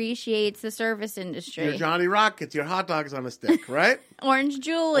that appreciates the service industry. Your Johnny Rockets, your hot dogs on a stick, right? Orange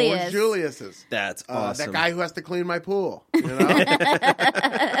Julius. Orange Julius's. That's awesome. That guy who has to clean my pool. You know?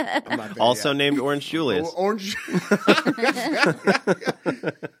 I'm not there also yet. named Orange Julius. Orange.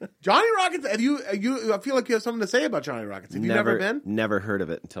 Johnny Rockets. I feel like you have something to say about Johnny Rockets. Have you never been? Never heard of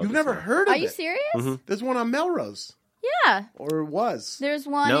it until. You've never heard of it? Are you serious? Mm-hmm. There's one on Melrose. Yeah. Or was. There's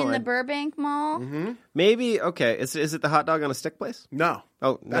one in the Burbank Mall. Mm-hmm. Maybe. Okay. Is it the hot dog on a stick place? No.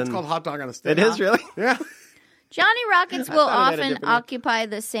 Oh, that's called hot dog on a stick. It is really. Yeah. Johnny Rockets will thought it had a often different name. occupy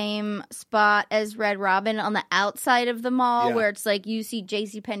the same spot as Red Robin on the outside of the mall, where it's like you see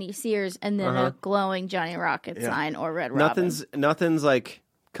JCPenney, Sears, and then a glowing Johnny Rockets sign or Red Robin. Nothing's like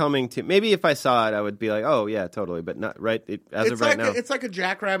coming to. Maybe if I saw it, I would be like, oh yeah, totally. But not right of right now. It's like a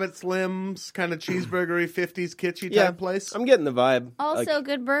Jackrabbit Slims kind of cheeseburgery 50s kitschy type place. I'm getting the vibe. Also,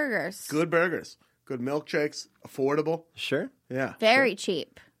 good burgers. Good burgers, good milkshakes, affordable. Sure. Yeah. Very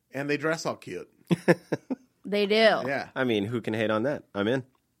cheap. And they dress all cute. They do. Yeah. I mean, who can hate on that? I'm in.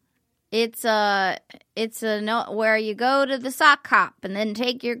 It's a note where you go to the sock hop and then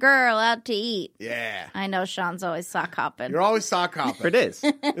take your girl out to eat. Yeah. I know Sean's always sock hopping. You're always sock hopping. For days.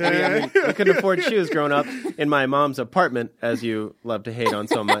 I mean, I couldn't afford shoes growing up in my mom's apartment, as you love to hate on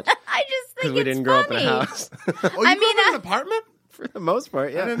so much. I just think Because we didn't grow up in a house. Oh, you grew up in an apartment? For the most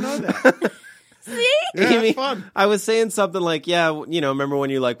part, yeah. I didn't know that. See? Yeah, that's fun. I was saying something like, remember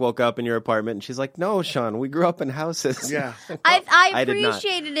when you like woke up in your apartment? And she's like, no, Sean, we grew up in houses. Yeah. I did not.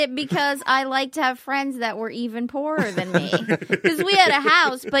 appreciated it because I like to have friends that were even poorer than me. Because we had a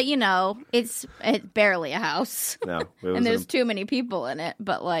house, but it's barely a house. No, and there's too many people in it.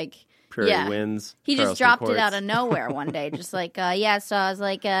 But like, Prairie Winds. He just Charleston dropped Courts. it out of nowhere one day, just like, so I was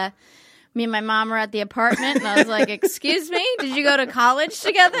like, me and my mom were at the apartment, and I was like, excuse me, did you go to college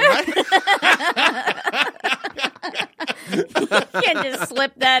together? You can't just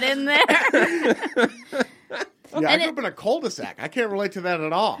slip that in there. Yeah, I grew up in a cul-de-sac. I can't relate to that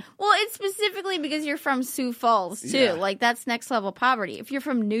at all. Well, it's specifically because you're from Sioux Falls, too. Yeah. Like, that's next level poverty. If you're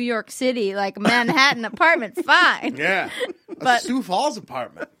from New York City, like Manhattan apartment's fine. Yeah. But- a Sioux Falls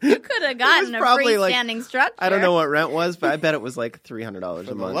apartment. You could have gotten a probably, like, freestanding structure. I don't know what rent was, but I bet it was like $300 a For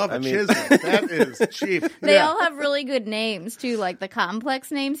the month. love I of mean, Chisholm. That is cheap. They Yeah. all have really good names, too, like the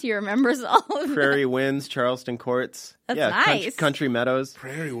complex names. He remembers all of them. Prairie Winds, Charleston Courts. That's Country, nice. Country Meadows.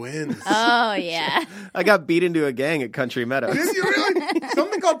 Prairie Winds. Oh, yeah. I got beat into a gang at Country Meadows. Did you really?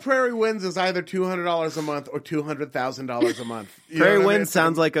 Something called Prairie Winds is either $200 a month or $200,000 a month. You know Prairie what I mean? Winds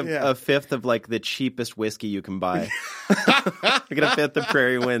sounds like Yeah. a fifth of like the cheapest whiskey you can buy. Get a fifth of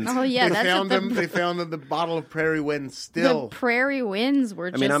Prairie Winds. Oh, yeah. They That's found what them. They found the bottle of Prairie Winds still. The Prairie Winds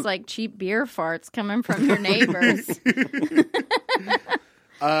were just I'm- like cheap beer farts coming from your neighbors.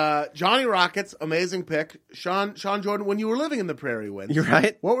 Johnny Rockets, amazing pick. Sean Jordan, when you were living in the Prairie Winds, You're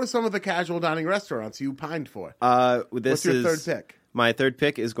right. what were some of the casual dining restaurants you pined for? What's your third pick? My third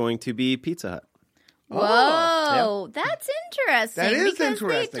pick is going to be Pizza Hut. Whoa, that's interesting. That is because interesting.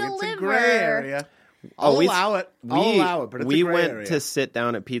 They It's deliver. a gray area. I'll allow it. I'll allow it, but it's we a gray went area. to sit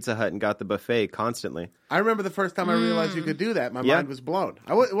down at Pizza Hut and got the buffet constantly. I remember the first time I realized you could do that. My Yeah. mind was blown.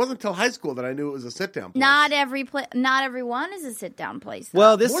 It wasn't until high school that I knew it was a sit-down place. Not everyone is a sit down place. Though.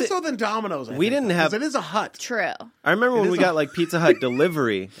 Well, this More so than Domino's. We didn't have- It is a hut. True. I remember when is we a- got like Pizza Hut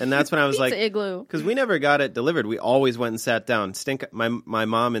delivery, and that's when I was Pizza like, Igloo. because we never got it delivered. We always went and sat down. My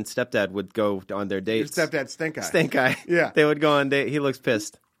mom and stepdad would go on their Your dates. stepdad stink eye. Stink Eye. Yeah. They would go on date. He looks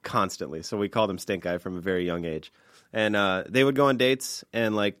pissed constantly, so we called him Stink Eye from a very young age. And they would go on dates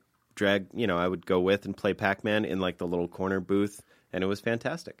and like I would go with and play Pac-Man in like the little corner booth. And it was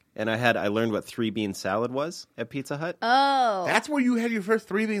fantastic. And I learned what 3-bean salad was at Pizza Hut. Oh. That's where you had your first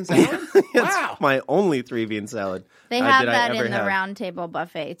 3-bean salad? Wow. My only 3-bean salad. They have that in the Round Table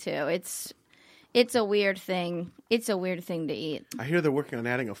buffet, too. It's a weird thing. It's a weird thing to eat. I hear they're working on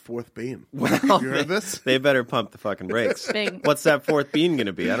adding a 4th bean. Well, you heard this? They better pump the fucking brakes. What's that 4th bean going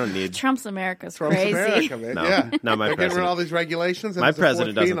to be? I don't need... Trump's America's crazy. America, man. No, yeah. not my They're president. getting rid of all these regulations. And My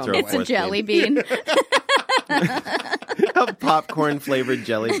president doesn't throw It's a jelly bean. A popcorn-flavored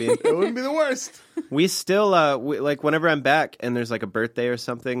jelly bean. It wouldn't be the worst. We still, like, whenever I'm back and there's, like, a birthday or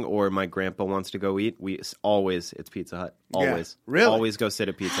something, or my grandpa wants to go eat, it's Pizza Hut. Always. Yeah, really? Always go sit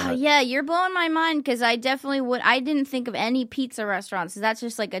at Pizza Hut. Yeah, you're blowing my mind because I definitely would. I didn't think of any pizza restaurants. So that's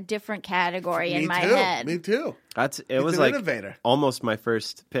just like a different category in my head. Me too. It was an like innovator. Almost my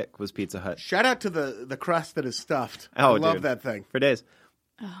first pick was Pizza Hut. Shout out to the crust that is stuffed. Oh, I love dude. that thing. For days.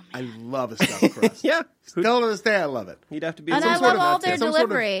 I love a stuffed crust. Yeah. Still to this day, I love it. You'd have to be And some I sort love of all nut their tip. Some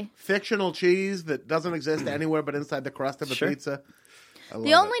delivery. sort of fictional cheese that doesn't exist anywhere but inside the crust of a Sure. pizza. I love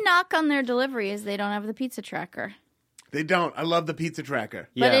The only knock on their delivery is they don't have the pizza tracker. They don't. I love the pizza tracker.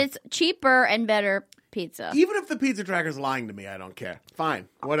 But Yeah. it's cheaper and better pizza. Even if the pizza tracker's lying to me, I don't care. Fine.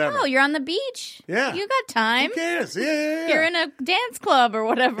 Whatever. Oh, you're on the beach. Yeah. You got time. Who cares? Yeah. You're in a dance club or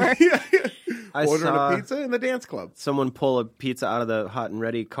whatever. I Ordering saw a pizza in the dance club. someone pull a pizza out of the hot and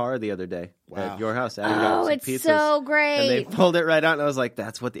ready car the other day Wow. at your house. Adding up Oh, some it's pizzas. so And great. they pulled it right out, and I was like,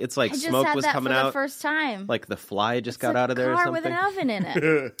 "That's what it's like." I just Smoke had was that coming for the out, first time. like the fly just got It's a out of there or car something. with an oven in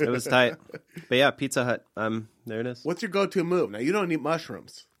it. It was tight. But yeah, Pizza Hut. There it is. What's your go-to move? Now, you don't eat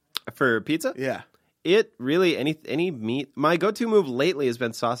mushrooms. For pizza? Yeah. It really any meat. My go-to move lately has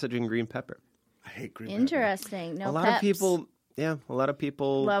been sausage and green pepper. I hate green pepper. Interesting. No a lot peps. of people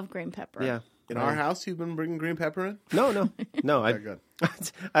love green pepper. Yeah. In our house, you've been bringing green pepper in? No. Very good.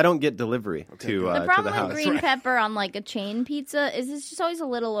 I don't get delivery to good. The the problem house. with green pepper on like a chain pizza is it's just always a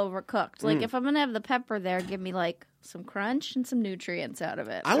little overcooked. Like if I'm gonna have the pepper there, give me like some crunch and some nutrients out of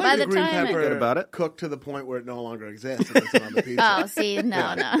it. I By like the the green time pepper Good about it. cooked to the point where it no longer exists and it's on the pizza. Oh, see,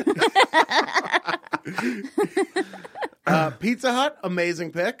 no. Pizza Hut,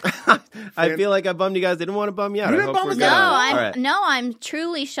 amazing pick. I feel like I bummed you guys. They didn't want to bum you out. You I didn't hope bum we're us good out. on No, it. All right. I'm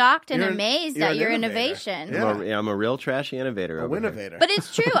truly shocked and amazed you're at an your innovator. innovation. Yeah. I'm a real trashy innovator. A over here. winnovator. But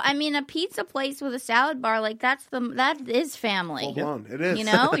it's true. I mean, a pizza place with a salad bar, like that is family. Full blown. It is. You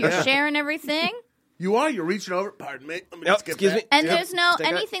know, you're Yeah. sharing everything. You are. You're reaching over. Pardon me. Let me Oh, just get excuse that. me. And Yep. there's no Stick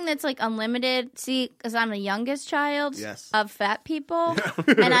it. anything that's like unlimited. See, because I'm the youngest child Yes. of fat people,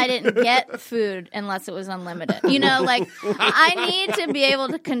 and I didn't get food unless it was unlimited. You know, like I need to be able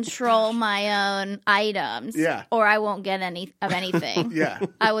to control my own items, Yeah. or I won't get any of anything. Yeah.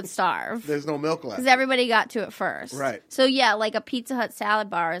 I would starve There's no milk left. because everybody got to it first. Right. So yeah, like a Pizza Hut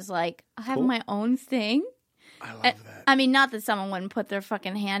salad bar is like I have my own thing. I love that. I mean, not that someone wouldn't put their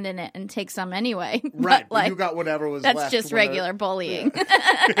fucking hand in it and take some anyway. Right. But like, you got whatever was that's left. just when regular bullying.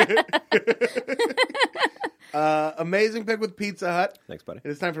 Amazing pick with Pizza Hut. Thanks, buddy.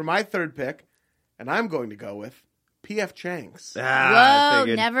 It is time for my third pick, and I'm going to go with P.F. Chang's. I Whoa,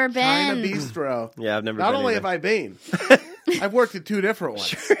 figured. never China been. Bistro. Yeah, I've never Not been only either. have I been, I've worked at two different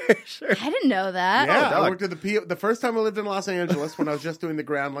ones. I didn't know that. Yeah, I dog. worked at the first time I lived in Los Angeles when I was just doing the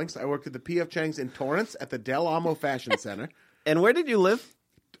ground links. I worked at the P.F. Chang's in Torrance at the Del Amo Fashion Center, And where did you live?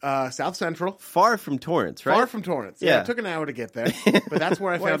 South Central. Far from Torrance, right? Far from Torrance. Yeah, Yeah. it took an hour to get there, but that's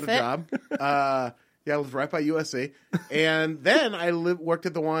where I found Worth a it. job. Yeah, I was right by USC. And then I worked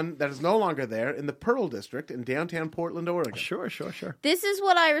at the one that is no longer there in the Pearl District in downtown Portland, Oregon. Sure. This is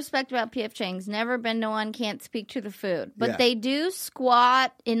what I respect about P.F. Chang's. Never been to one, can't speak to the food. But Yeah. they do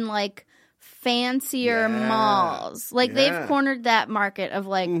squat in like fancier Yeah. malls. Like Yeah. they've cornered that market of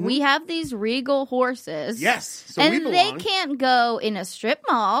like, we have these regal horses. Yes, so we and belong. they can't go in a strip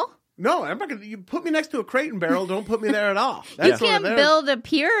mall. No, I'm not gonna. You put me next to a Crate and Barrel. Don't put me there at all. You That's can't over there. build a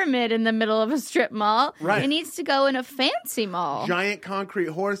pyramid in the middle of a strip mall. Right. It needs to go in a fancy mall. Giant concrete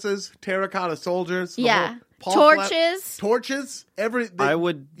horses, terracotta soldiers. the Yeah. whole Paul Torches. Flat- torches. I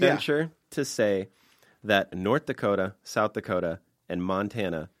would yeah. venture to say that North Dakota, South Dakota, and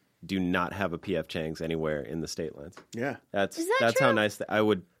Montana do not have a P.F. Chang's anywhere in the state lines. Yeah. Is that that's true? how nice I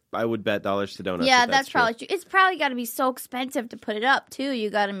would bet dollars to donuts. Yeah, that that's true. probably true. It's probably got to be so expensive to put it up, too. You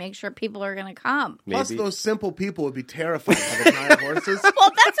got to make sure people are going to come. Plus, Maybe. those simple people would be terrified by the giant horses.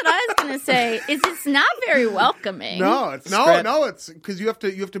 Well, that's what I was going going to say is it's not very welcoming. No, it's because you have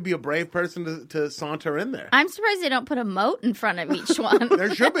to be a brave person to saunter in there. I'm surprised they don't put a moat in front of each one.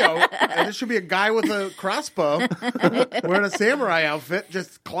 There should be a guy with a crossbow wearing a samurai outfit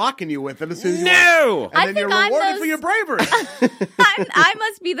just clocking you with it as soon as you walk. And then you're rewarded for your bravery. I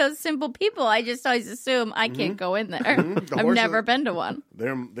must be those simple people. I just always assume I can't go in there. I've never been to one.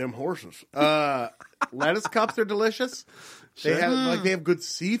 Them horses. Lettuce cups are delicious. They have good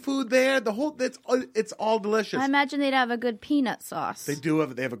seafood there. It's all delicious. I imagine they'd have a good peanut sauce. They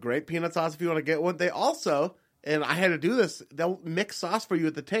have a great peanut sauce if you want to get one. They also, and I had to do this, they'll mix sauce for you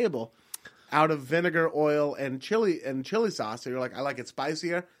at the table out of vinegar, oil, and chili sauce. So you're like, I like it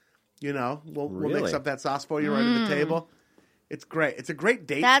spicier. We'll mix up that sauce for you right at the table. It's great. It's a great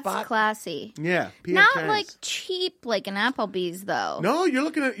date spot. That's classy. Yeah. Not like cheap like an Applebee's, though. No, you're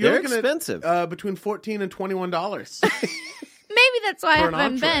looking at expensive. Between $14 and $21. Maybe that's why I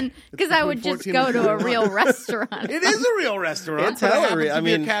haven't been, because I would just go to a real restaurant. It is a real restaurant. It's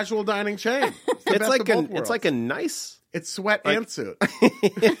a casual dining chain. It's like a nice. It's sweat and suit.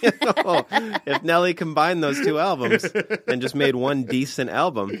 If Nelly combined those two albums and just made one decent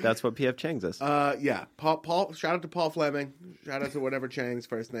album, that's what P.F. Chang's is. Yeah. Paul. Shout out to Paul Fleming. Shout out to whatever Chang's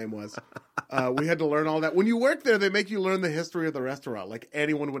first name was. We had to learn all that. When you work there, they make you learn the history of the restaurant, like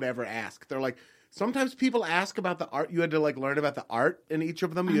anyone would ever ask. They're like, sometimes people ask about the art. You had to learn about the art in each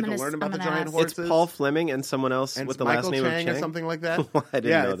of them. You had to learn about the giant horses. It's Paul Fleming and someone else with the last name of Chang or something like that. Well, I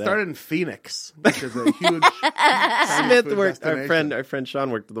didn't know that. It started in Phoenix, which is a huge Smith worked. Our friend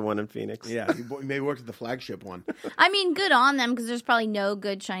Sean worked at the one in Phoenix. Yeah, he maybe worked at the flagship one. I mean, good on them, because there's probably no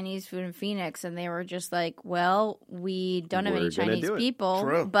good Chinese food in Phoenix, and they were just like, well, we don't have any Chinese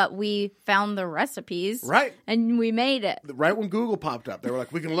people, but we found the recipes, right, and we made it. Right when Google popped up, they were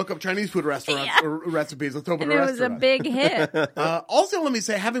like, we can look up Chinese food restaurants or recipes. Let's open a restaurant. It was a big hit. Also, let me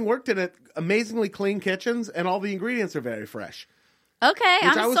say, having worked in it, amazingly clean kitchens, and all the ingredients are very fresh. Okay,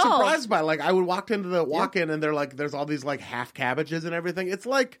 which I was surprised by. Like, I would walk into the walk-in, and they're like, there's all these like half cabbages and everything. It's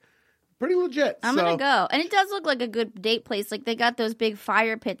like pretty legit. I'm gonna go, and it does look like a good date place. Like, they got those big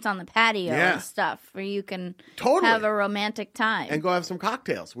fire pits on the patio and stuff where you can have a romantic time and go have some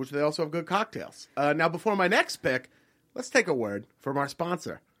cocktails, which they also have good cocktails. Now, before my next pick, let's take a word from our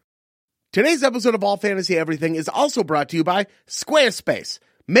sponsor. Today's episode of All Fantasy Everything is also brought to you by Squarespace.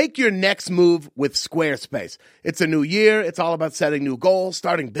 Make your next move with Squarespace. It's a new year. It's all about setting new goals,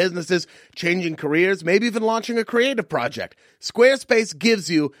 starting businesses, changing careers, maybe even launching a creative project. Squarespace gives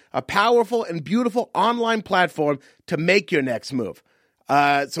you a powerful and beautiful online platform to make your next move.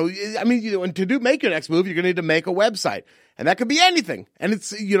 Make your next move, you're going to need to make a website. And that could be anything. And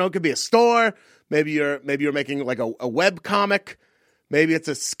it's, it could be a store. Maybe you're making like a web comic. Maybe it's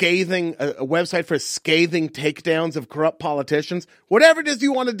a website for scathing takedowns of corrupt politicians. Whatever it is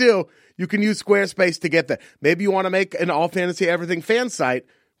you want to do, you can use Squarespace to get there. Maybe you want to make an All Fantasy Everything fan site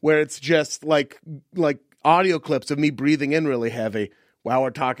where it's just like audio clips of me breathing in really heavy while we're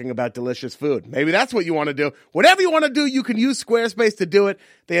talking about delicious food. Maybe that's what you want to do. Whatever you want to do, you can use Squarespace to do it.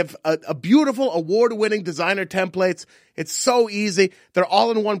 They have a beautiful award-winning designer templates. It's so easy. They're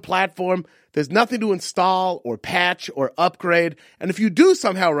all in one platform. There's nothing to install or patch or upgrade. And if you do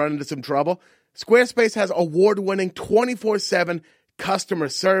somehow run into some trouble, Squarespace has award-winning 24/7 customer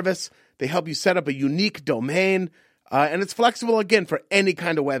service. They help you set up a unique domain. And it's flexible, again, for any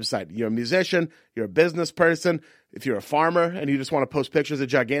kind of website. You're a musician, you're a business person. If you're a farmer and you just want to post pictures of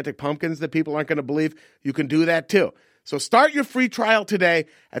gigantic pumpkins that people aren't going to believe, you can do that too. So start your free trial today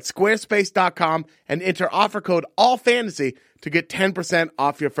at squarespace.com and enter offer code ALLFANTASY to get 10%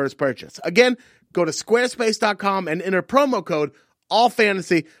 off your first purchase. Again, go to squarespace.com and enter promo code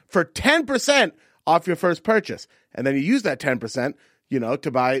ALLFANTASY for 10% off your first purchase. And then you use that 10%,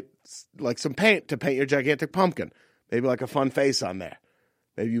 to buy like some paint to paint your gigantic pumpkin. Maybe like a fun face on there.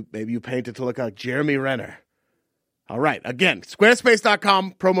 Maybe you paint it to look like Jeremy Renner. All right, again,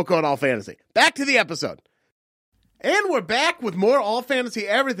 squarespace.com, promo code ALLFANTASY. Back to the episode. And we're back with more All Fantasy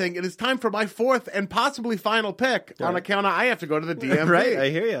Everything. It is time for my fourth and possibly final pick on account of I have to go to the DMV. Right, I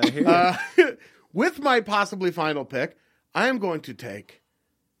hear you. With my possibly final pick, I am going to take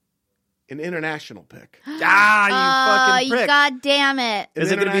an international pick. You fucking prick. God damn it.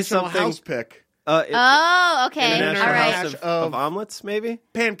 Is it going to be something? House pick. Okay. All right. Of omelets, maybe?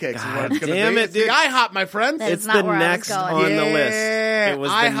 Pancakes is what it's going to be. Damn it, dude. It's the IHOP, my friends. It's the next on the list. It was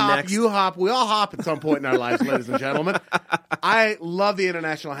IHOP, you hop. We all hop at some point in our lives, ladies and gentlemen. I love the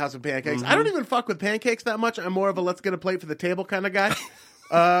International House of Pancakes. I don't even fuck with pancakes that much. I'm more of a let's get a plate for the table kind of guy.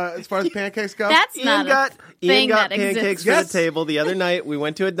 As far as pancakes go. That's not a thing Ian got that pancakes exists. for the table the other night. We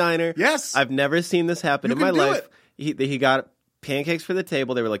went to a diner. Yes. I've never seen this happen in my life. He got pancakes for the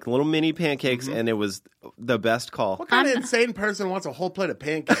table. They were like little mini pancakes, and it was the best call. What kind of insane person wants a whole plate of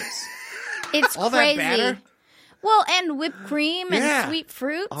pancakes? It's All crazy. that batter? Well, and whipped cream and sweet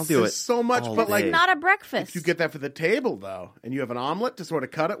fruits. I'll do it. There's so much, all but like day. Not a breakfast. if you get that for the table though, and you have an omelet to sort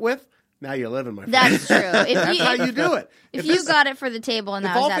of cut it with, now you're living, my friend. That's true. That's how you do it. If you got it for the table and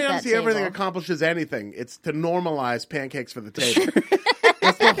If I was all at that fantasy table. everything accomplishes anything, it's to normalize pancakes for the table.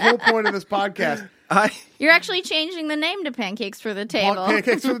 That's the whole point of this podcast. You're actually changing the name to Pancakes for the Table.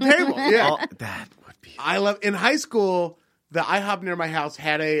 Pancakes for the table. Yeah. That would be. I love in high school. The IHOP near my house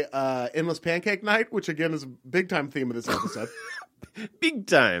had a endless pancake night, which again is a big time theme of this episode. Big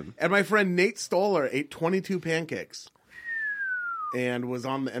time. And my friend Nate Stoller ate 22 pancakes, and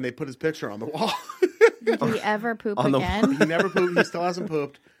and they put his picture on the wall. Did he ever poop On the- again? He never pooped. He still hasn't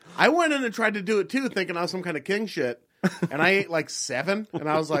pooped. I went in and tried to do it too, thinking I was some kind of king shit, and I ate like 7, and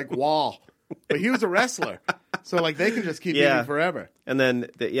I was like, wall. But he was a wrestler, so like they can just keep eating forever. And then,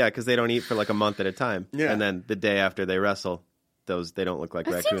 because they don't eat for like a month at a time. Yeah. And then the day after they wrestle, they don't look like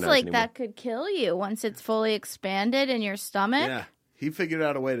It raccoon seems eyes like anymore. that could kill you once it's fully expanded in your stomach. Yeah, he figured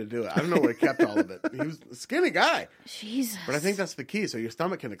out a way to do it. I don't know where he kept all of it. He was a skinny guy, Jesus. but I think that's the key, so your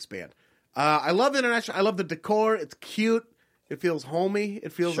stomach can expand. I love international. I love the decor. It's cute. It feels homey.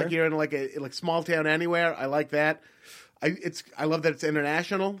 It feels like you're in like a small town anywhere. I like that. I love that it's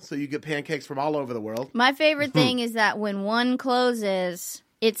international, so you get pancakes from all over the world. My favorite thing is that when one closes,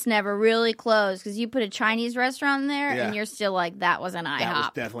 it's never really closed because you put a Chinese restaurant in there and you're still like, that was an IHOP.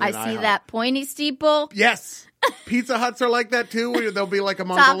 was definitely an I see IHOP. that pointy steeple. Yes. Pizza Huts are like that too, where there'll be like a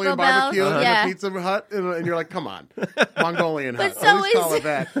Mongolian Taco Bell, barbecue and yeah. a Pizza Hut, and you're like, come on, Mongolian But Hut. so Always call is- it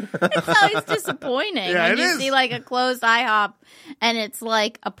that. It's always disappointing Yeah, when it you is. see like a closed IHOP and it's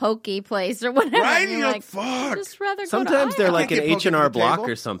like a pokey place or whatever. Right? And You're like, fuck. just rather Sometimes go to they're IHOP. like an can't get poke H&R at the Block table.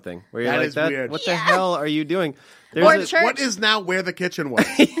 or something. Where you're That like, is weird. What the Yeah. hell are you doing? Or There's church. What is now where the kitchen was?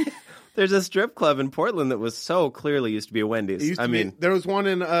 There's a strip club in Portland that was so clearly used to be a Wendy's. It used to be, there was one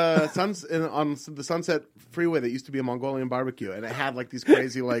in on the Sunset Freeway that used to be a Mongolian barbecue, and it had like these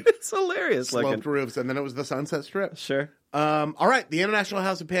crazy like it's hilarious sloped looking. roofs, and then it was the Sunset Strip. Sure. All right, the International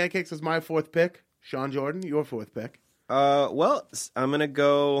House of Pancakes is my 4th pick. Sean Jordan, your 4th pick. Well, I'm going to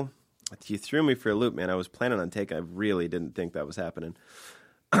go. You threw me for a loop, man. I was planning on taking. I really didn't think that was happening.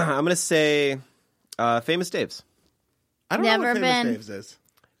 I'm going to say Famous Dave's. I don't know Never what Famous been. Dave's is.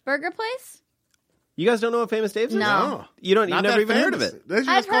 Burger place? You guys don't know what Famous Dave's is? No. You've Not never that even heard of famous. it. They should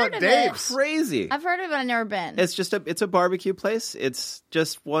I've just call heard it of it. Dave's. Crazy. I've heard of it, but I've never been. It's a barbecue place. It's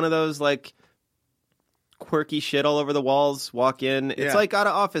just one of those like quirky shit all over the walls. Walk in. It's Yeah. like out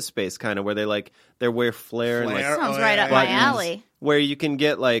of Office Space kind of where they wear flair and like Flair. Sounds Oh, right yeah, up yeah, my yeah. alley. where you can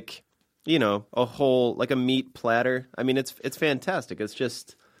get like, a whole like a meat platter. I mean, it's fantastic. It's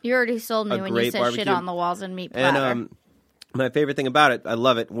just You already sold me A when you great said shit barbecue. on the walls and meat platter. and my favorite thing about it, I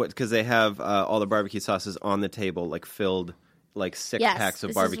love it because they have all the barbecue sauces on the table, like filled like 6 yes, packs of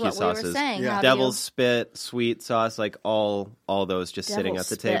this barbecue is what sauces. We were saying. Yeah. How do Devil's spit, sweet sauce, like all those just sitting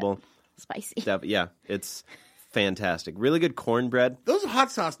Devil's at the spit. table. Spicy. Yeah, it's fantastic. Really good cornbread. Those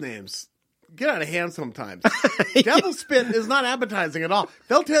hot sauce names get out of hand sometimes. Devil's spit is not appetizing at all.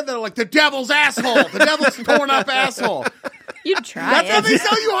 They'll tell you they're like the devil's asshole, the devil's torn up asshole. You'd try That's how it. they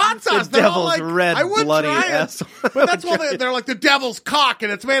sell you hot sauce. The They're all devil's like, red, I would bloody try it. asshole. But that's why they're like the devil's cock,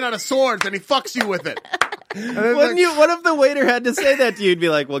 and it's made out of swords, and he fucks you with it. And then What like, if the waiter had to say that to you? You'd be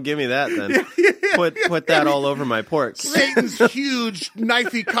like, "Well, give me that then. Put that all over my pork." Satan's huge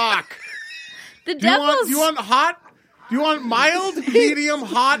knifey cock. The Do you devil's. want hot? Do you want mild, medium,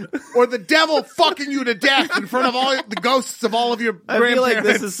 hot, or the devil fucking you to death in front of all the ghosts of all of your I grandparents? feel like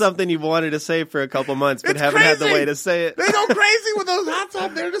this is something you've wanted to say for a couple months, but It's haven't had the crazy. way to say it. They go crazy with those hot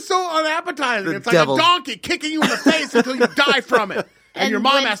sauce. They're just so unappetizing. The It's like devil's- a donkey kicking you in the face until you die from it. And your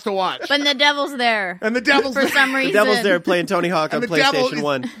mom when- has to watch. When the devil's there. And the devil's For some reason. The devil's there playing Tony Hawk on And the devil PlayStation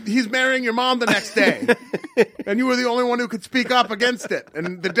 1. He's marrying your mom the next day. And you were the only one who could speak up against it.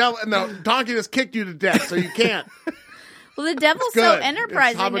 And the donkey just kicked you to death, so you can't. Well, the devil's It's so good.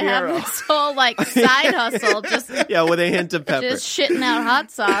 enterprising It's to have habanero. this whole like side hustle, just Yeah, with a hint of pepper. shitting out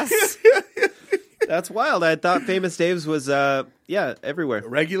hot sauce. That's wild. I thought Famous Dave's was, everywhere.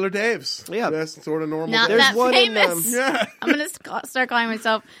 Regular Dave's. Yeah. That's sort of normal. Not Dave's. that one in, famous. Yeah. I'm gonna start calling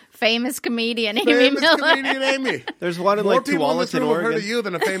myself famous comedian Amy Famous Miller. comedian Amy. There's one in More like people in this Tualatin, room have heard Oregon. of you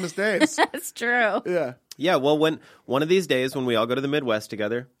than a Famous Dave's. That's true. Yeah. Yeah, well, when one of these days when we all go to the Midwest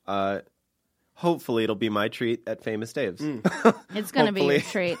together, hopefully it'll be my treat at Famous Dave's. It's gonna be your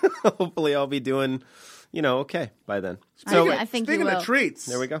Hopefully. treat. Hopefully I'll be doing, okay by then. I think you Speaking will. of treats,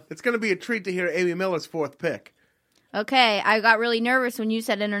 There we go. It's going to be a treat to hear Amy Miller's 4th pick. Okay, I got really nervous when you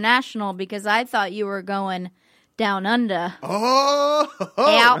said international because I thought you were going Down under. Oh,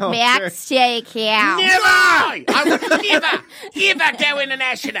 Outback Steakhouse. never! I would never go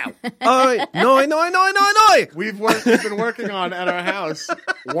international. Oi, noi. We've been working on at our house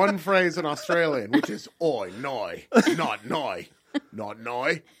one phrase in Australian, which is oi, noi, not noi, not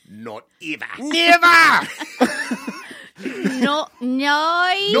noi, not ever. Never! No,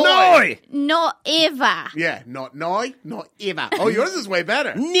 Noi! not ever. Yeah, not noi, not ever. Oh, yours is way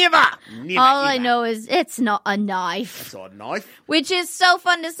better. Never! All I know is it's not a knife, It's a knife. which is so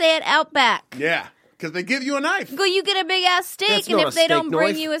fun to say at Outback. Yeah, because they give you a knife. Go, you get a big ass steak, That's and not if a they don't steak bring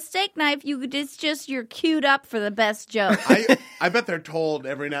knife. you a steak knife, you're queued up for the best joke. I bet they're told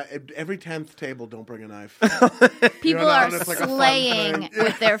every 10th table don't bring a knife. People know, are and it's like a fun slaying thing.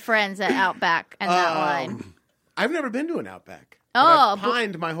 with their friends at Outback and that line. I've never been to an Outback. But Oh, I've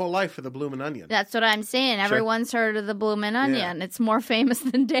pined my whole life for the Bloomin' Onion. That's what I'm saying. Everyone's heard of the Bloomin' Onion. It's more famous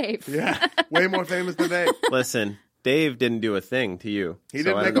than Dave. Yeah, way more famous than Dave. Listen, Dave didn't do a thing to you. He so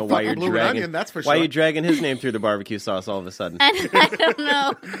didn't I make don't a know why fucking you're Bloomin' dragging. Onion, that's for Why are sure. you dragging his name through the barbecue sauce all of a sudden? I don't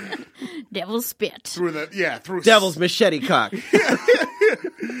know. Devil spit. Through Devil's machete cock.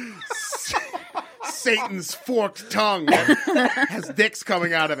 Satan's forked tongue has dicks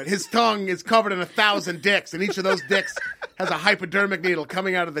coming out of it. His tongue is covered in 1,000 dicks, and each of those dicks has a hypodermic needle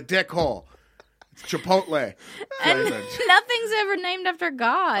coming out of the dick hole. It's Chipotle. And flavored. nothing's ever named after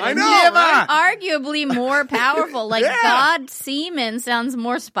God. I And know, it's right? arguably more powerful. Like Yeah. God semen sounds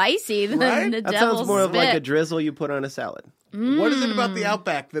more spicy than Right? the That devil's sounds more of spit. like a drizzle you put on a salad. What is it about the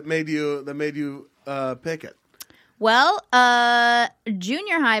Outback that made you pick it? Well,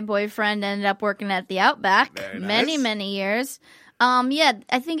 junior high boyfriend ended up working at the Outback Very nice. many years. Yeah,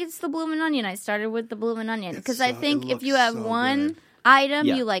 I think it's the Bloomin' Onion. I started with the Bloomin' Onion because I it think if looks you have so one good. item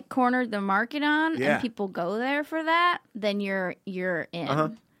Yeah. you like cornered the market on Yeah. and people go there for that, then you're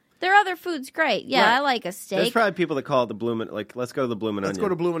in. Their other food's great. Yeah, Right. I like a There's steak. probably people that call it the Bloomin', like, let's go to the Bloomin' Let's Onion. go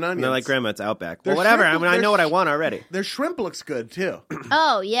to Bloomin' And they're Onions. like, Grandma, it's Outback. Their Well, whatever. shrimp- I mean, I their know what I sh- want already. Their shrimp looks good too.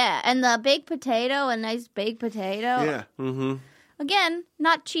 Oh yeah, and the baked potato, a nice baked potato. Yeah, Mm-hmm. Again,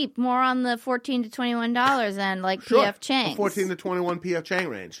 not cheap. More on the $14 to $21 end, like sure. PF Chang's. The 14 to 21 PF Chang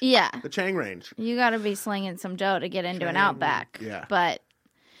range. Yeah. The Chang range. You got to be slinging some dough to get into an Chang, Outback. yeah. But,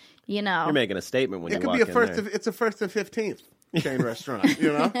 you know. You're making a statement when It you could walk be a in first. there. It's a first and 15th chain restaurant.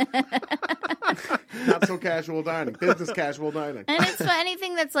 You know, not so casual dining, business casual dining. And it's for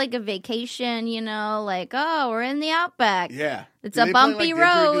anything that's like a vacation, you know, like, oh, we're in the Outback. Yeah, It's Do a they bumpy play, like,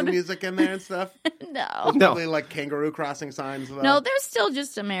 didgeridoo road. music in there and stuff. No. No. Really like kangaroo crossing signs. Though. No, there's still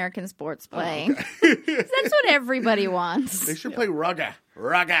just American sports Oh, playing. That's what everybody wants. They should play rugger,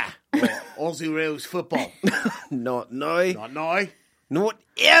 or Aussie Rules football. Not no. Not noi. Not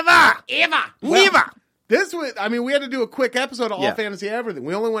ever. Ever. Never. This was, I mean, we had to do a quick episode of All Yeah. Fantasy Everything.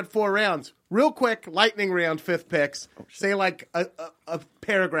 We only went 4 rounds. Real quick, lightning round, 5th picks. Say like a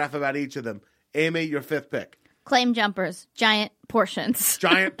paragraph about each of them. Amy, your 5th pick. Claim jumpers, giant portions.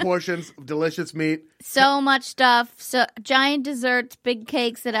 Giant portions of delicious meat. So much stuff. So giant desserts, big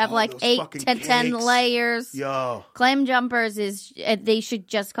cakes that have Oh, like those 8 fucking to 10 cakes. Yo. Yo. Claim jumpers is they should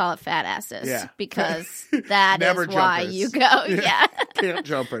just call it fat asses. Yeah. because that Never is why jumpers. you go. Yeah. Can't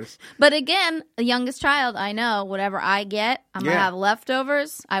jumpers. But again, the youngest child, I know whatever I get, I'm gonna Yeah. have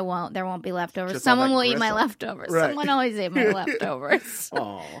leftovers. I won't. There won't be leftovers. Just all Someone that will eat my gristle. leftovers. Right. Someone always ate my leftovers.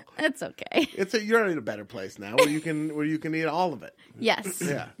 Oh, That's okay. you're in a better place now where you can eat all of it. Yes.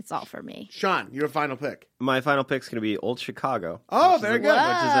 Yeah. It's all for me. Sean, your final pick. My final pick's going to be Old Chicago. Oh, very good. Whoa.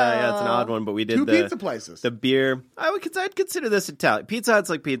 Which is yeah, it's an odd one, but we did 2 the pizza places. the beer. I'd consider this Italian. Pizza Hut's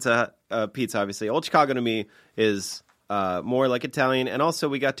like pizza, obviously. Old Chicago to me is more like Italian, and also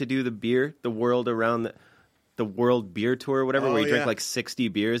we got to do the beer, the world around the world beer tour or whatever, Oh, where you drink yeah. like 60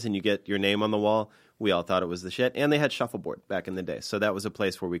 beers and you get your name on the wall. We all thought it was the shit, and they had shuffleboard back in the day, so that was a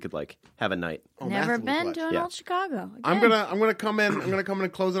place where we could like have a night. Oh, Never massively been clutch. to an Yeah. old Chicago. I'm Again. gonna come in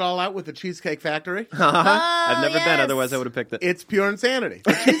and close it all out with the Cheesecake Factory. I've never been, yes. otherwise I would have picked it. It's pure insanity.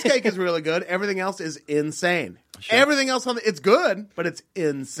 The cheesecake is really good. Everything else is insane. Everything else it's good, but it's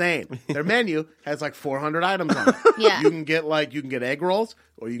insane. Their menu has like 400 items on it. Yeah. You can get egg rolls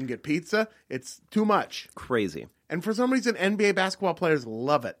or you can get pizza. It's too much. Crazy. And for some reason, NBA basketball players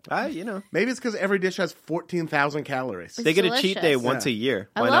love it. Maybe it's because every dish has 14,000 calories. They get a cheat day delicious. once a year.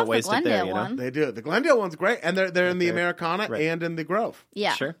 I Why love not the waste it there? Glendale You know. one. They do. The Glendale one's great, and they're in the Americana Right. and in the Grove.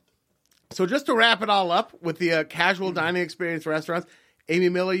 Yeah. Sure. So just to wrap it all up with the casual dining experience restaurants, Amy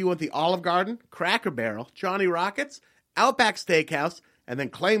Miller, you went the Olive Garden, Cracker Barrel, Johnny Rockets, Outback Steakhouse, and then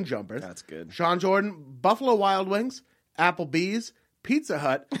Claim Jumpers. That's good. Sean Jordan, Buffalo Wild Wings, Applebee's, Pizza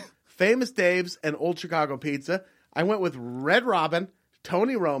Hut, Famous Dave's, and Old Chicago Pizza. I went with Red Robin,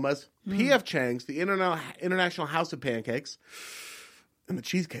 Tony Roma's, P.F. Chang's, the International House of Pancakes, and the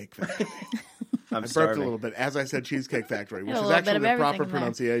Cheesecake Factory. I burped a little bit as I said Cheesecake Factory, which is actually the proper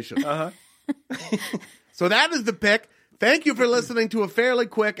pronunciation. So that is the pick. Thank you for listening to a fairly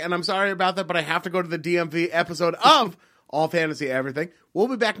quick, and I'm sorry about that, but I have to go to the DMV episode of All Fantasy Everything. We'll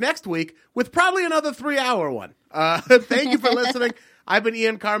be back next week with probably another 3-hour one. Thank you for listening. I've been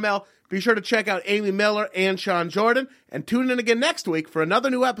Ian Carmel. Be sure to check out Amy Miller and Sean Jordan, and tune in again next week for another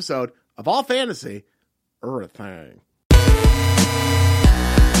new episode of All Fantasy Everything.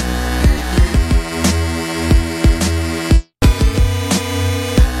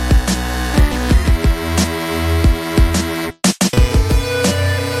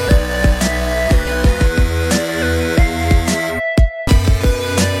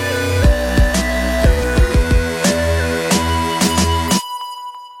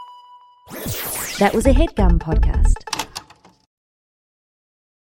 That was a HeadGum podcast.